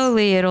does.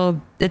 slowly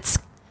it's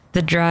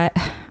the dry.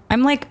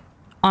 I'm like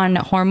on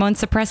hormone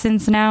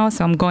suppressants now,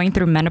 so I'm going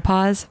through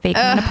menopause, fake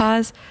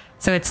menopause.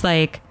 So it's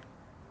like,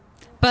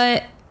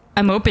 but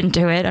I'm open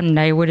to it, and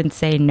I wouldn't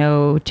say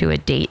no to a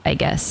date, I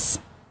guess.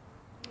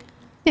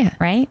 Yeah.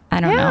 Right? I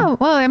don't know.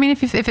 Well, I mean,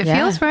 if it Yeah.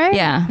 feels right.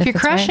 Yeah. If If you're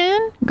it's right.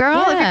 crushing,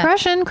 girl, if you're Yeah.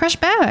 crushing, crush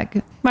back.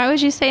 Why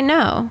would you say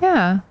no?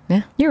 Yeah.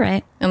 Yeah. You're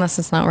right. Unless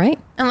it's not right.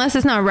 Unless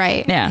it's not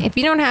right. Yeah. If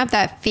you don't have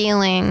that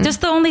feeling.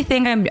 Just the only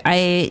thing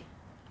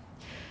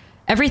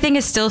everything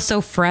is still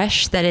so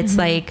fresh that it's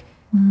like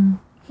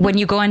when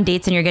you go on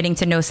dates and you're getting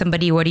to know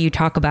somebody, what do you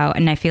talk about?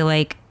 And I feel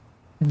like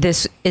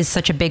this is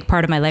such a big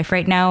part of my life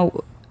right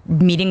now.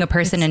 Meeting a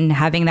person and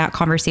having that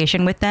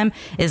conversation with them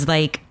is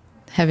like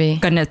Heavy.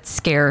 gonna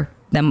scare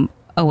them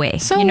away.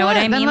 So you know what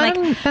what? I Then mean? let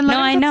like, them- then let no,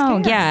 them I get know.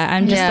 scared. Yeah,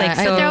 I'm just Yeah, like,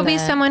 I so there'll be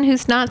that. someone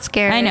who's not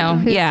scared. I know,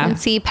 Who yeah. can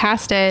see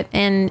past it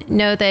and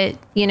know that,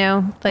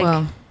 like,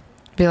 Well,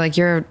 be like,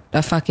 you're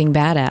a fucking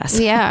badass.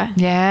 yeah.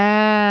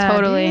 Yeah.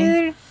 Totally.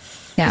 Yeah.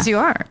 Because you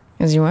are.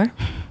 As you are.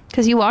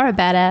 Because you are a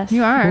badass.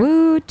 You are.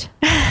 woot.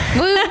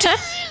 Woot.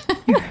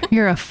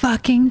 You're a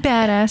fucking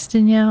badass,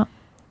 Danielle.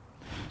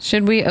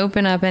 Should we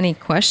open up any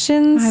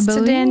questions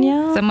to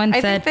Danielle? Someone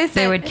I said think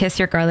they would kiss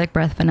your garlic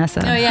breath,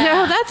 Vanessa. Oh, yeah.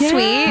 No, that's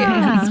sweet.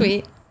 That's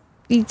sweet.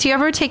 Do you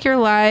ever take your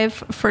live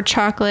for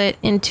chocolate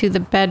into the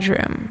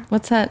bedroom?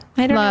 What's that?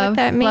 I don't know what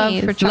that Love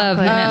means. for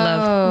chocolate.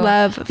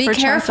 Love Be for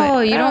careful.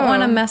 chocolate. You don't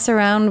want to mess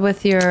around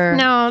with your...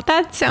 No,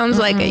 that sounds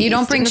like a You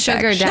don't yeast bring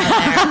sugar infection.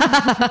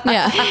 down there.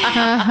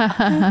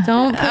 Yeah.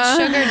 Don't put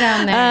sugar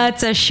down there.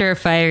 It's a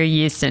surefire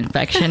yeast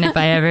infection if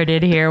I ever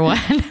did hear one.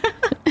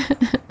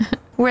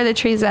 Where the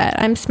trees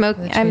at? I'm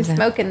smoking. I'm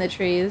smoking the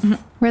trees.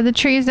 Where the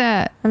trees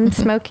at? I'm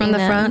smoking From the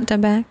them. front to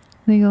back.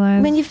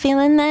 Legalized. When you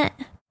feeling that?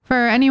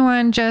 For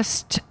anyone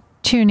just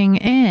tuning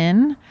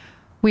in,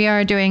 we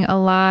are doing a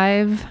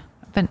live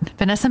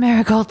Vanessa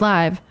Marigold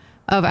live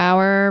of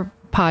our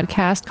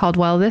podcast called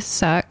Well This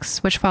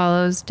Sucks, which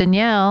follows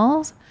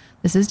Danielle's.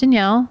 This is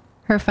Danielle,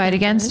 her fight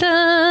against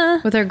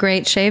With her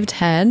great shaved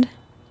head.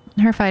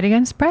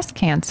 breast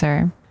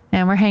cancer.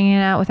 And we're hanging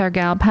out with our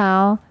gal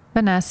pal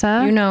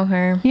Vanessa. You know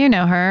her. You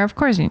know her, of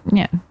course.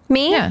 Yeah.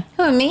 Me? Yeah.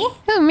 Who, me?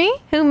 Who, me?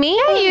 Who, me?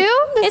 Yeah,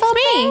 you. It's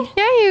me.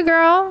 Yeah, you,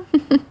 girl.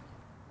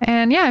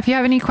 And yeah, if you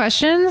have any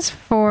questions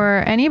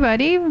for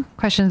anybody,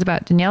 questions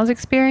about Danielle's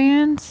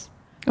experience,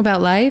 About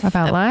life.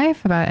 about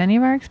life, about any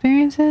of our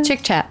experiences,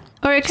 Chick chat.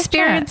 Or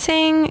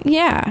experiencing,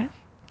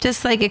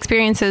 just like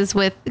experiences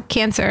with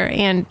cancer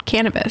and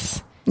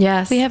cannabis.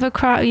 Yes. We have a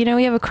cross, we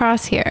have a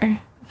cross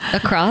here.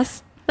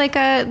 Across. Like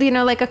a,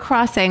 like a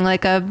crossing,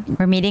 like a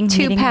We're meeting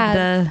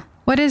paths.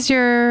 what is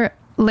your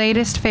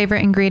latest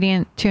favorite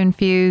ingredient to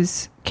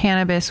infuse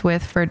cannabis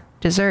with for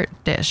dessert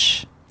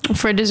dish?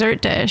 for a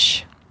dessert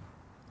dish.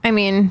 I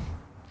mean,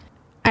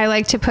 I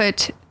like to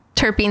put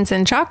terpenes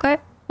in chocolate,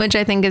 which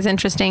I think is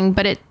interesting,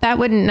 but that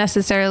wouldn't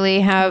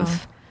necessarily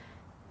have,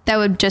 that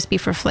would just be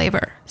for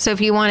flavor. So if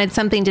you wanted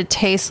something to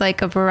taste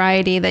like a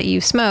variety that you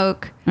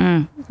smoke,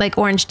 like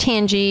orange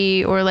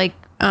tangy or like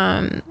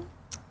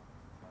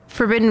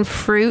forbidden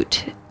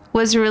fruit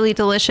was really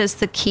delicious.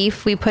 The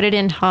keef, we put it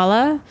in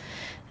challah,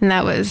 and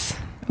that was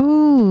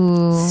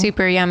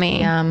super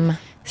yummy. Yum.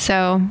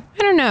 So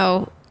I don't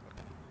know.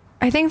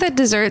 I think that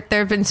dessert, there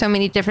have been so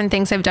many different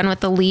things I've done with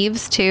the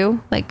leaves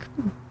too, like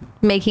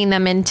making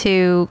them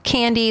into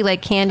candy,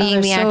 like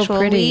candying the so actual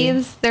pretty.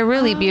 leaves. They're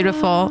really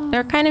beautiful.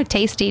 They're kind of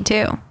tasty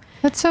too.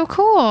 That's so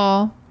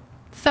cool.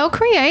 So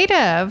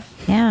creative.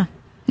 Yeah.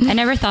 I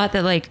never thought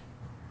that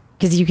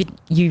because you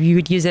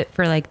would use it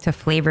for to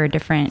flavor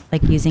different,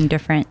 using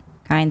different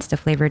kinds to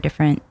flavor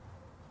different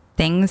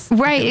things.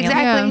 Right,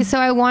 exactly. Yeah. So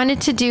I wanted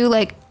to do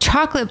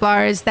chocolate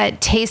bars that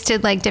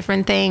tasted like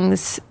different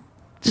things,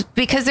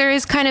 because there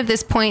is kind of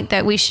this point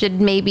that we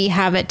should maybe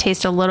have it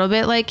taste a little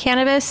bit like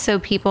cannabis so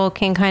people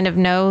can kind of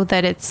know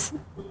that it's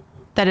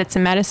a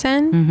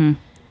medicine. Mm-hmm.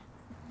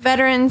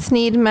 Veterans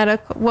need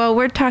medical. Well,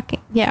 we're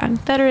talking. Yeah,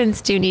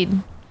 veterans do need.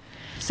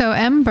 So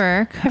M.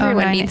 Burke,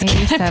 Everyone needs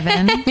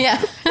 0987,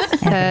 Yeah.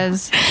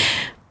 says,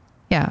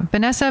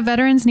 Vanessa,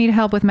 veterans need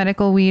help with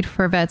medical weed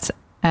for vets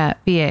at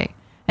VA.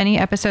 Any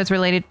episodes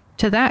related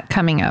to that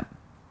coming up?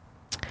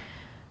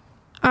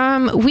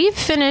 We've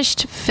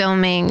finished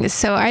filming,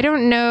 so I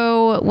don't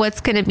know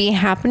what's going to be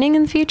happening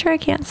in the future. I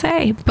can't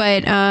say,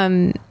 but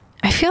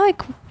I feel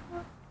like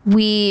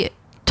we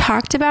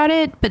talked about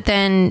it, but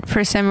then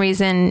for some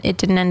reason it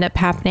didn't end up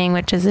happening,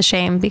 which is a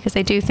shame, because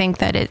I do think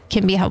that it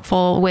can be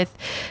helpful with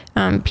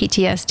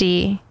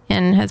PTSD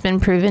and has been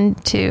proven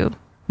to,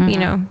 Oh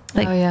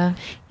yeah.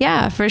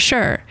 yeah, for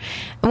sure.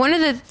 One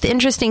of the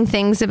interesting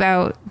things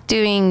about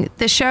doing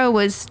the show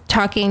was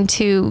talking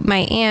to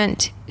my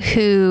aunt,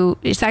 who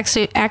is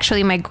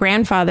actually my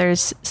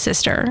grandfather's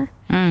sister.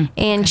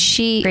 And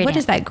she, Great what aunt.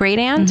 is that? Great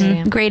aunt?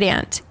 Mm-hmm. Great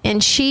aunt.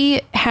 And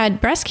she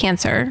had breast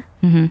cancer,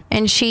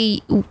 and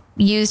she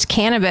used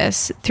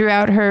cannabis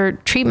throughout her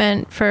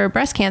treatment for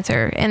breast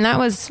cancer. And that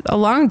was a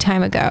long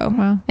time ago.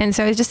 Wow. And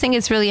so I just think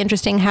it's really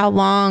interesting how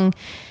long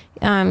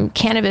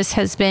cannabis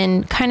has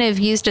been kind of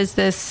used as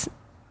this,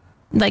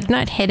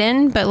 not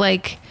hidden, but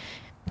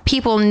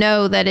people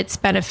know that it's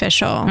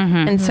beneficial.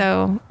 And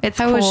so it's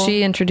How cool. was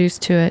she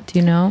introduced to it? Do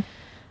you know?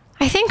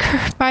 I think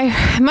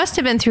it must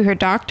have been through her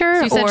doctor.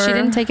 So you said or she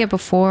didn't take it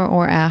before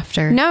or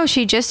after. No,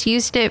 she just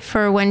used it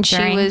for when she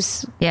During?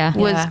 was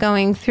Yeah.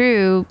 going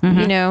through,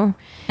 And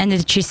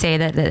did she say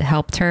that it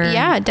helped her?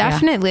 Yeah,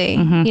 definitely.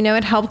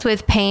 It helped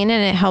with pain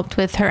and it helped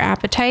with her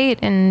appetite.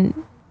 And,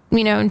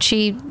 and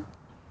she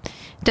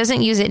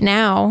doesn't use it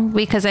now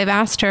because I've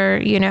asked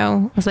her,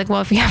 I was like, well,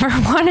 if you ever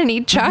want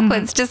any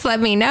chocolates, just let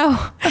me know.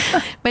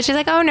 But she's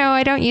like, oh no,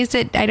 I don't use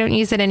it. I don't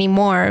use it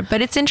anymore.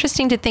 But it's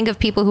interesting to think of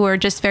people who are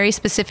just very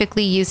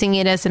specifically using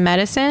it as a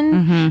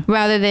medicine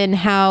rather than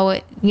how,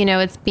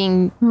 it's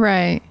being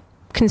Right.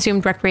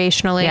 consumed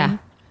recreationally. Yeah.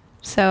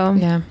 So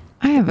Yeah.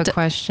 I have a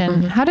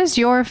question. How does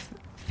your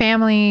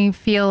family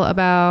feel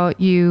about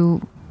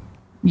you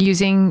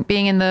being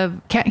in the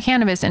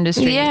cannabis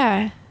industry?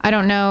 yeah. I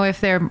don't know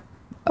if they're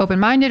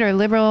open-minded or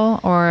liberal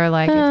or if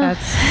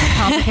that's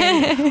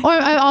complicated. Or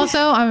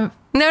I'm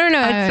No.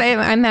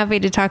 I'm happy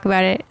to talk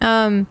about it.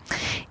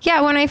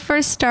 When I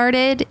first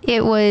started,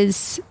 it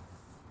was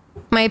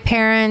my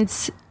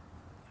parents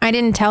I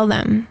didn't tell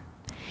them.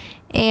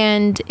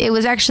 And it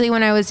was actually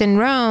when I was in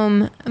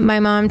Rome, my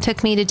mom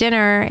took me to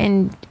dinner,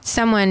 and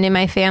someone in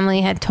my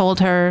family had told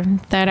her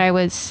that I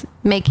was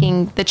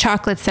making the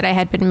chocolates that I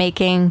had been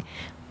making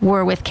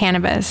were with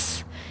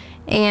cannabis.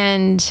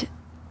 And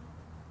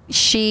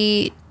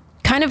she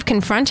kind of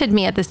confronted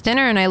me at this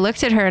dinner, and I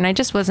looked at her and I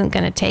just wasn't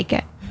going to take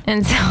it.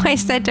 And so I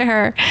said to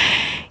her,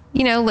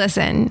 you know,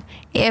 listen,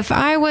 if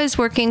I was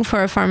working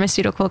for a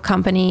pharmaceutical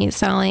company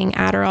selling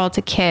Adderall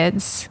to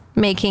kids,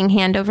 making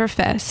hand over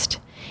fist,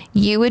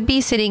 you would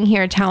be sitting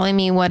here telling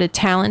me what a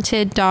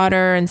talented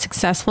daughter and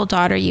successful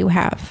daughter you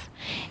have.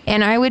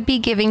 And I would be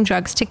giving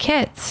drugs to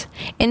kids.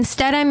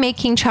 Instead, I'm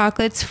making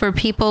chocolates for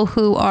people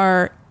who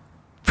are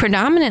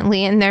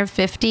predominantly in their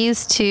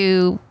 50s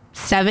to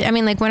 70. I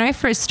mean, like when I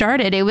first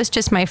started, it was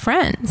just my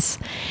friends.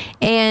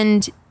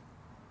 And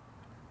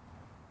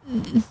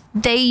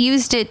they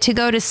used it to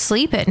go to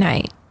sleep at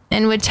night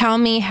and would tell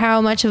me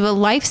how much of a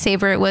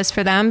lifesaver it was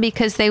for them,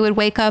 because they would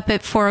wake up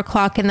at 4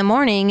 o'clock in the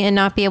morning and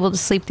not be able to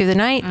sleep through the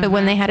night. But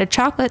when they had a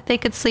chocolate, they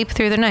could sleep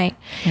through the night.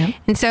 Yep.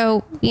 And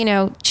so, you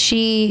know,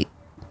 she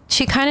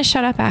kind of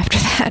shut up after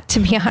that, to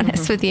be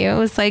honest with you. It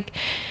was like,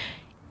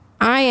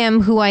 I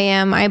am who I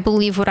am. I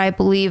believe what I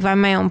believe. I'm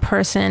my own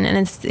person.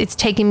 And it's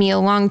taken me a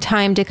long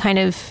time to kind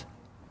of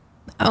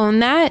own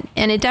that.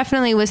 And it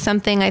definitely was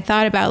something I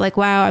thought about, like,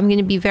 wow, I'm going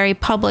to be very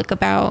public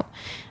about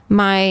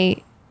my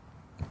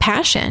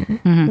passion,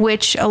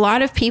 which a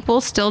lot of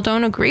people still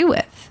don't agree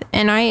with.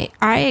 And I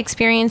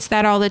experience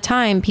that all the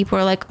time. People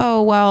are like,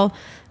 oh, well,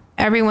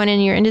 everyone in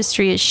your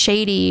industry is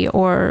shady,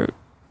 or,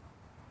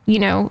 you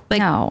know,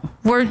 like,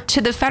 we're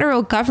to the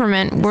federal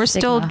government, we're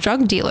still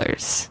drug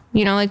dealers,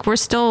 you know, like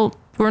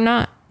we're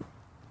not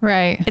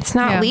right. It's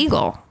not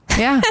legal.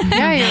 Yeah.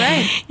 Yeah, you're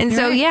right. And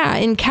so,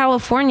 in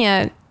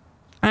California,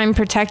 I'm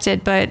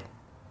protected, but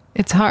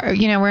it's hard.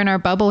 You know, we're in our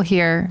bubble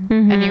here,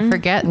 and you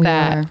forget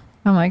that.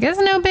 I'm like, it's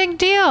no big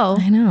deal.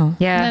 I know.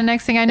 Yeah. And the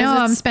next thing I know,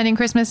 I'm spending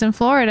Christmas in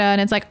Florida, and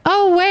it's like,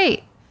 oh,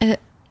 wait. I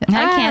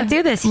can't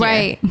do this here.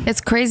 Right.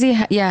 It's crazy.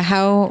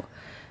 How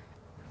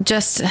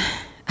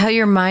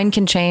your mind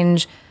can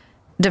change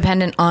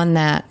dependent on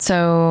that.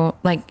 So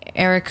like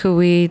Eric, who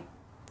we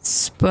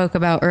spoke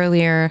about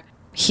earlier,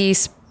 he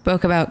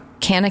spoke about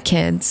Canna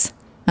Kids,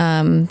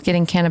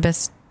 getting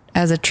cannabis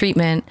as a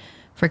treatment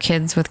for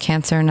kids with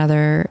cancer and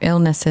other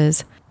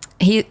illnesses.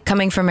 He,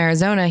 coming from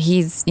Arizona,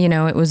 he's, you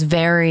know, it was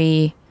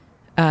very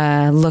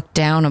looked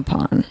down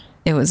upon.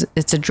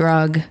 It's a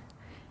drug.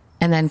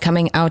 And then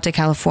coming out to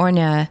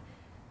California,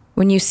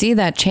 when you see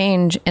that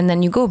change and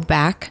then you go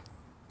back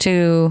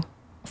to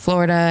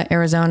Florida,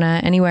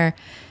 Arizona, anywhere,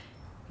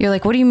 you're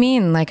like, what do you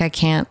mean? Like, I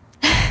can't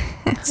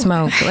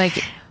smoke?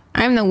 Like,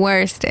 I'm the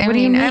worst. I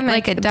mean, I'm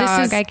like a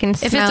dog. I can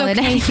smell it. If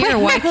it's okay here,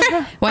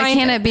 why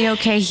can't it be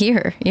okay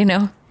here? You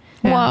know?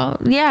 Yeah.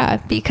 Well, yeah,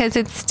 because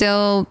it's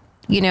still,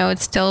 you know,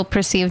 it's still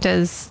perceived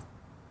as,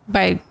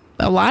 by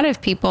a lot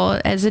of people,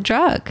 as a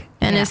drug,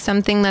 and as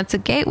something that's a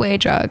gateway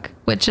drug,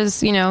 which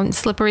is, you know,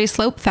 slippery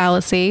slope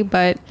fallacy.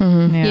 But,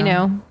 you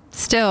know,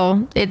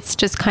 still, it's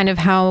just kind of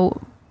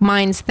how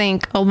minds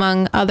think,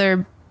 among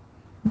other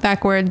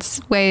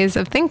backwards ways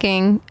of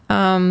thinking.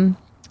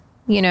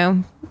 You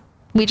know,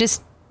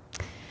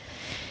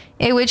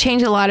 it would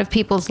change a lot of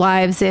people's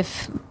lives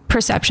if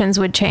perceptions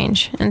would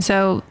change. And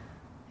so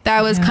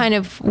that was kind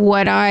of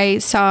what I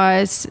saw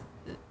as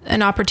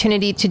an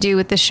opportunity to do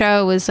with the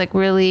show, was like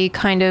really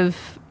kind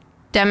of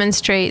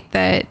demonstrate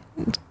that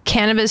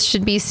cannabis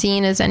should be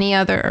seen as any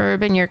other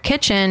herb in your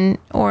kitchen,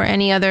 or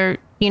any other,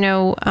 you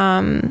know,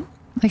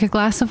 like a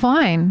glass of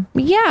wine.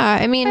 Yeah.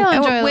 I mean,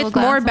 with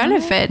more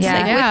benefits,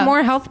 with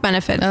more health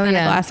benefits than a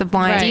glass of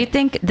wine. Right. Do you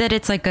think that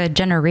it's like a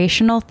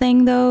generational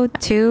thing though,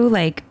 too?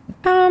 Like,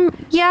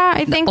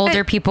 I think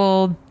older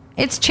people,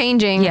 it's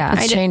changing. Yeah,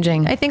 it's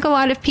changing. I think a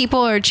lot of people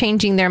are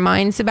changing their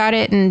minds about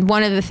it. And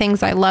one of the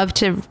things I love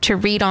to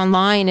read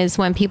online is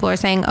when people are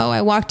saying, oh,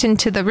 I walked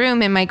into the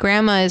room and my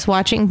grandma is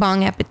watching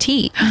Bong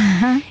Appétit.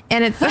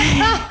 And it's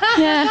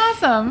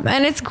awesome.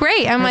 And it's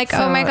great. I'm like,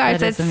 oh my gosh,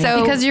 that's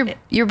so... Because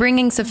you're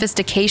bringing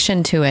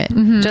sophistication to it.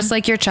 Just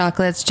like your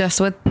chocolates, just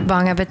with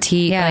Bong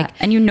Appétit. Yeah. Like,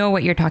 and you know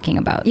what you're talking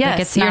about.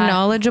 Yes, like, you're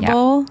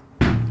knowledgeable.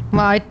 Yeah.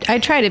 Well, I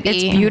try to be.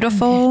 It's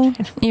beautiful.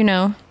 You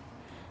know,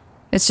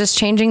 it's just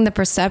changing the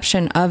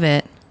perception of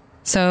it.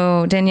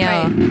 So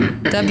Danielle,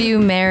 W.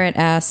 Merritt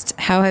asked,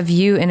 how have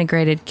you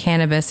integrated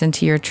cannabis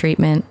into your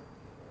treatment?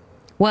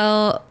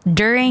 Well,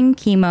 during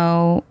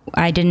chemo,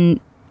 I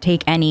didn't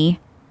take any,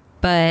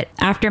 but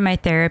after my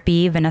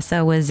therapy,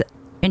 Vanessa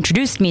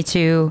introduced me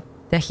to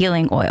the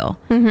healing oil,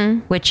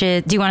 which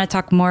is, do you want to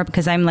talk more?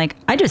 Because I'm like,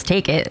 I just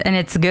take it and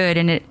it's good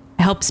and it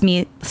helps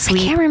me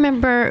sleep. I can't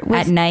remember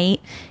at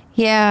night.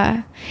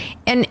 Yeah.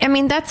 And I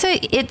mean,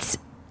 it's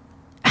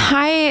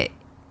high.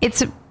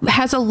 It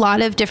has a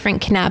lot of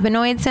different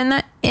cannabinoids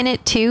in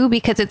it too,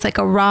 because it's like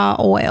a raw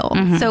oil.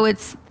 So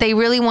they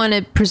really want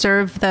to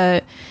preserve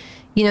the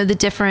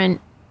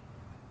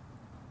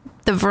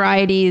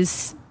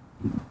varieties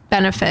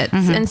benefits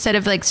instead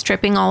of like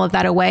stripping all of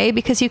that away,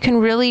 because you can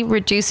really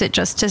reduce it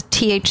just to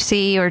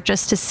THC or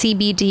just to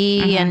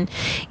CBD. And,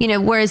 you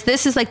know, whereas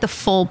this is like the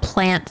full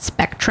plant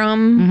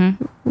spectrum,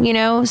 you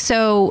know,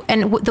 so,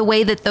 and the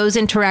way that those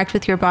interact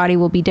with your body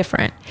will be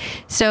different.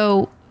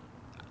 So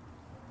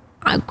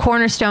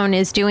Cornerstone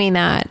is doing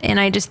that. And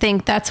I just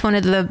think that's one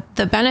of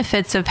the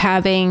benefits of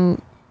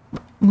having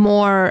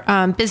more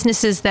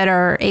businesses that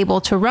are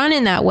able to run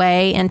in that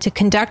way and to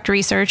conduct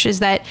research, is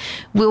that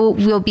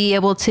we'll be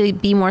able to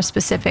be more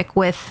specific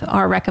with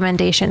our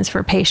recommendations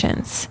for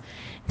patients.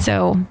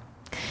 So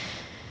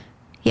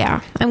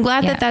yeah, I'm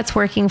glad that that's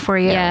working for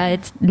you. Yeah,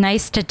 it's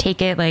nice to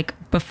take it like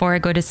before I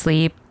go to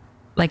sleep.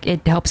 Like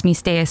it helps me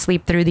stay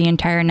asleep through the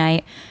entire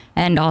night.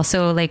 And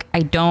also like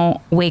I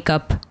don't wake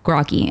up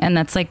groggy, and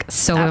that's like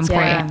so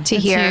important to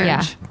hear. huge.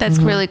 Yeah, that's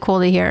really cool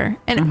to hear.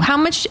 And how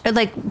much,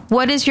 like,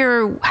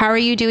 how are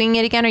you doing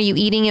it again? Are you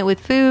eating it with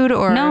food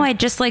or? No, I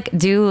just like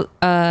do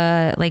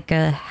like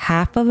a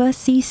half of a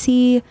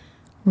cc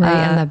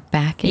Right in the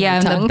back of your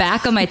in tongue. the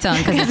back of my tongue,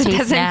 because it tastes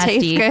doesn't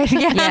nasty. taste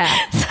good.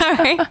 Yeah.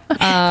 Sorry.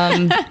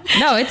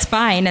 No, it's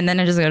fine, and then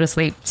I just go to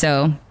sleep.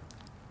 So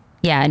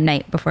yeah, at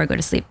night before I go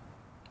to sleep.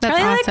 That's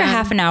Probably like awesome. a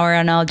half an hour,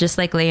 and I'll just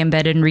like lay in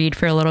bed and read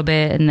for a little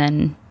bit, and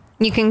then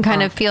You can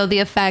kind of feel the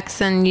effects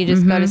and you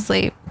just go to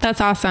sleep.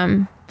 That's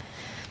awesome.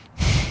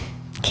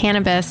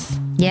 Cannabis.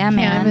 yeah,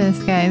 man.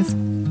 Cannabis, guys.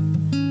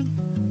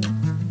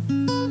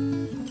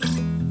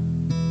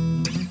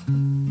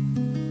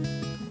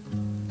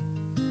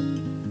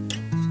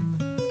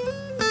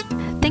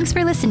 Thanks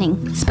for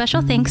listening.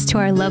 Special thanks to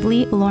our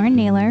lovely Lauren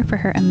Naylor for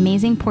her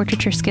amazing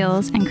portraiture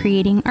skills and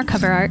creating our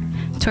cover art,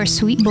 to our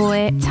sweet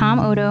boy Tom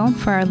Odo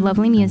for our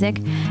lovely music,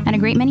 and a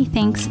great many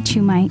thanks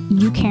to my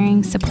You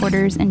Caring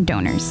supporters and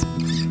donors.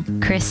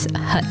 Chris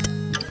Hutt,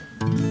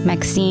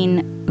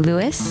 Maxine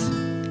Lewis,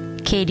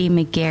 Katie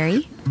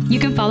McGarry. You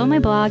can follow my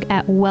blog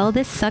at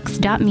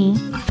wellthissucks.me,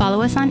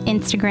 follow us on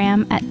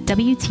Instagram at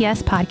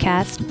WTS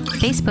Podcast,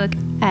 Facebook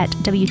at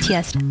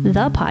WTS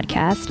The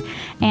Podcast,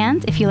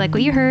 and if you like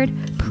what you heard,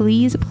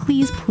 please,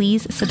 please,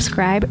 please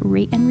subscribe,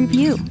 rate, and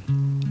review.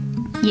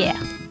 Yeah,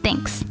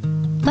 thanks.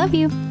 Love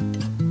you.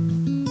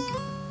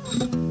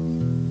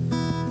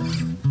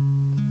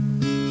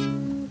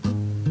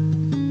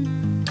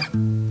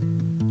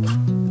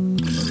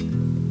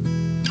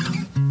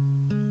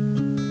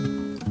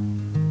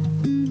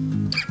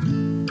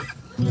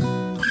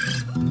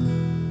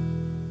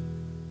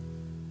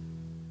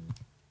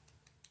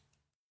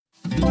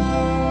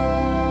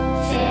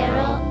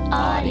 Feral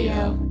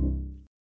Audio.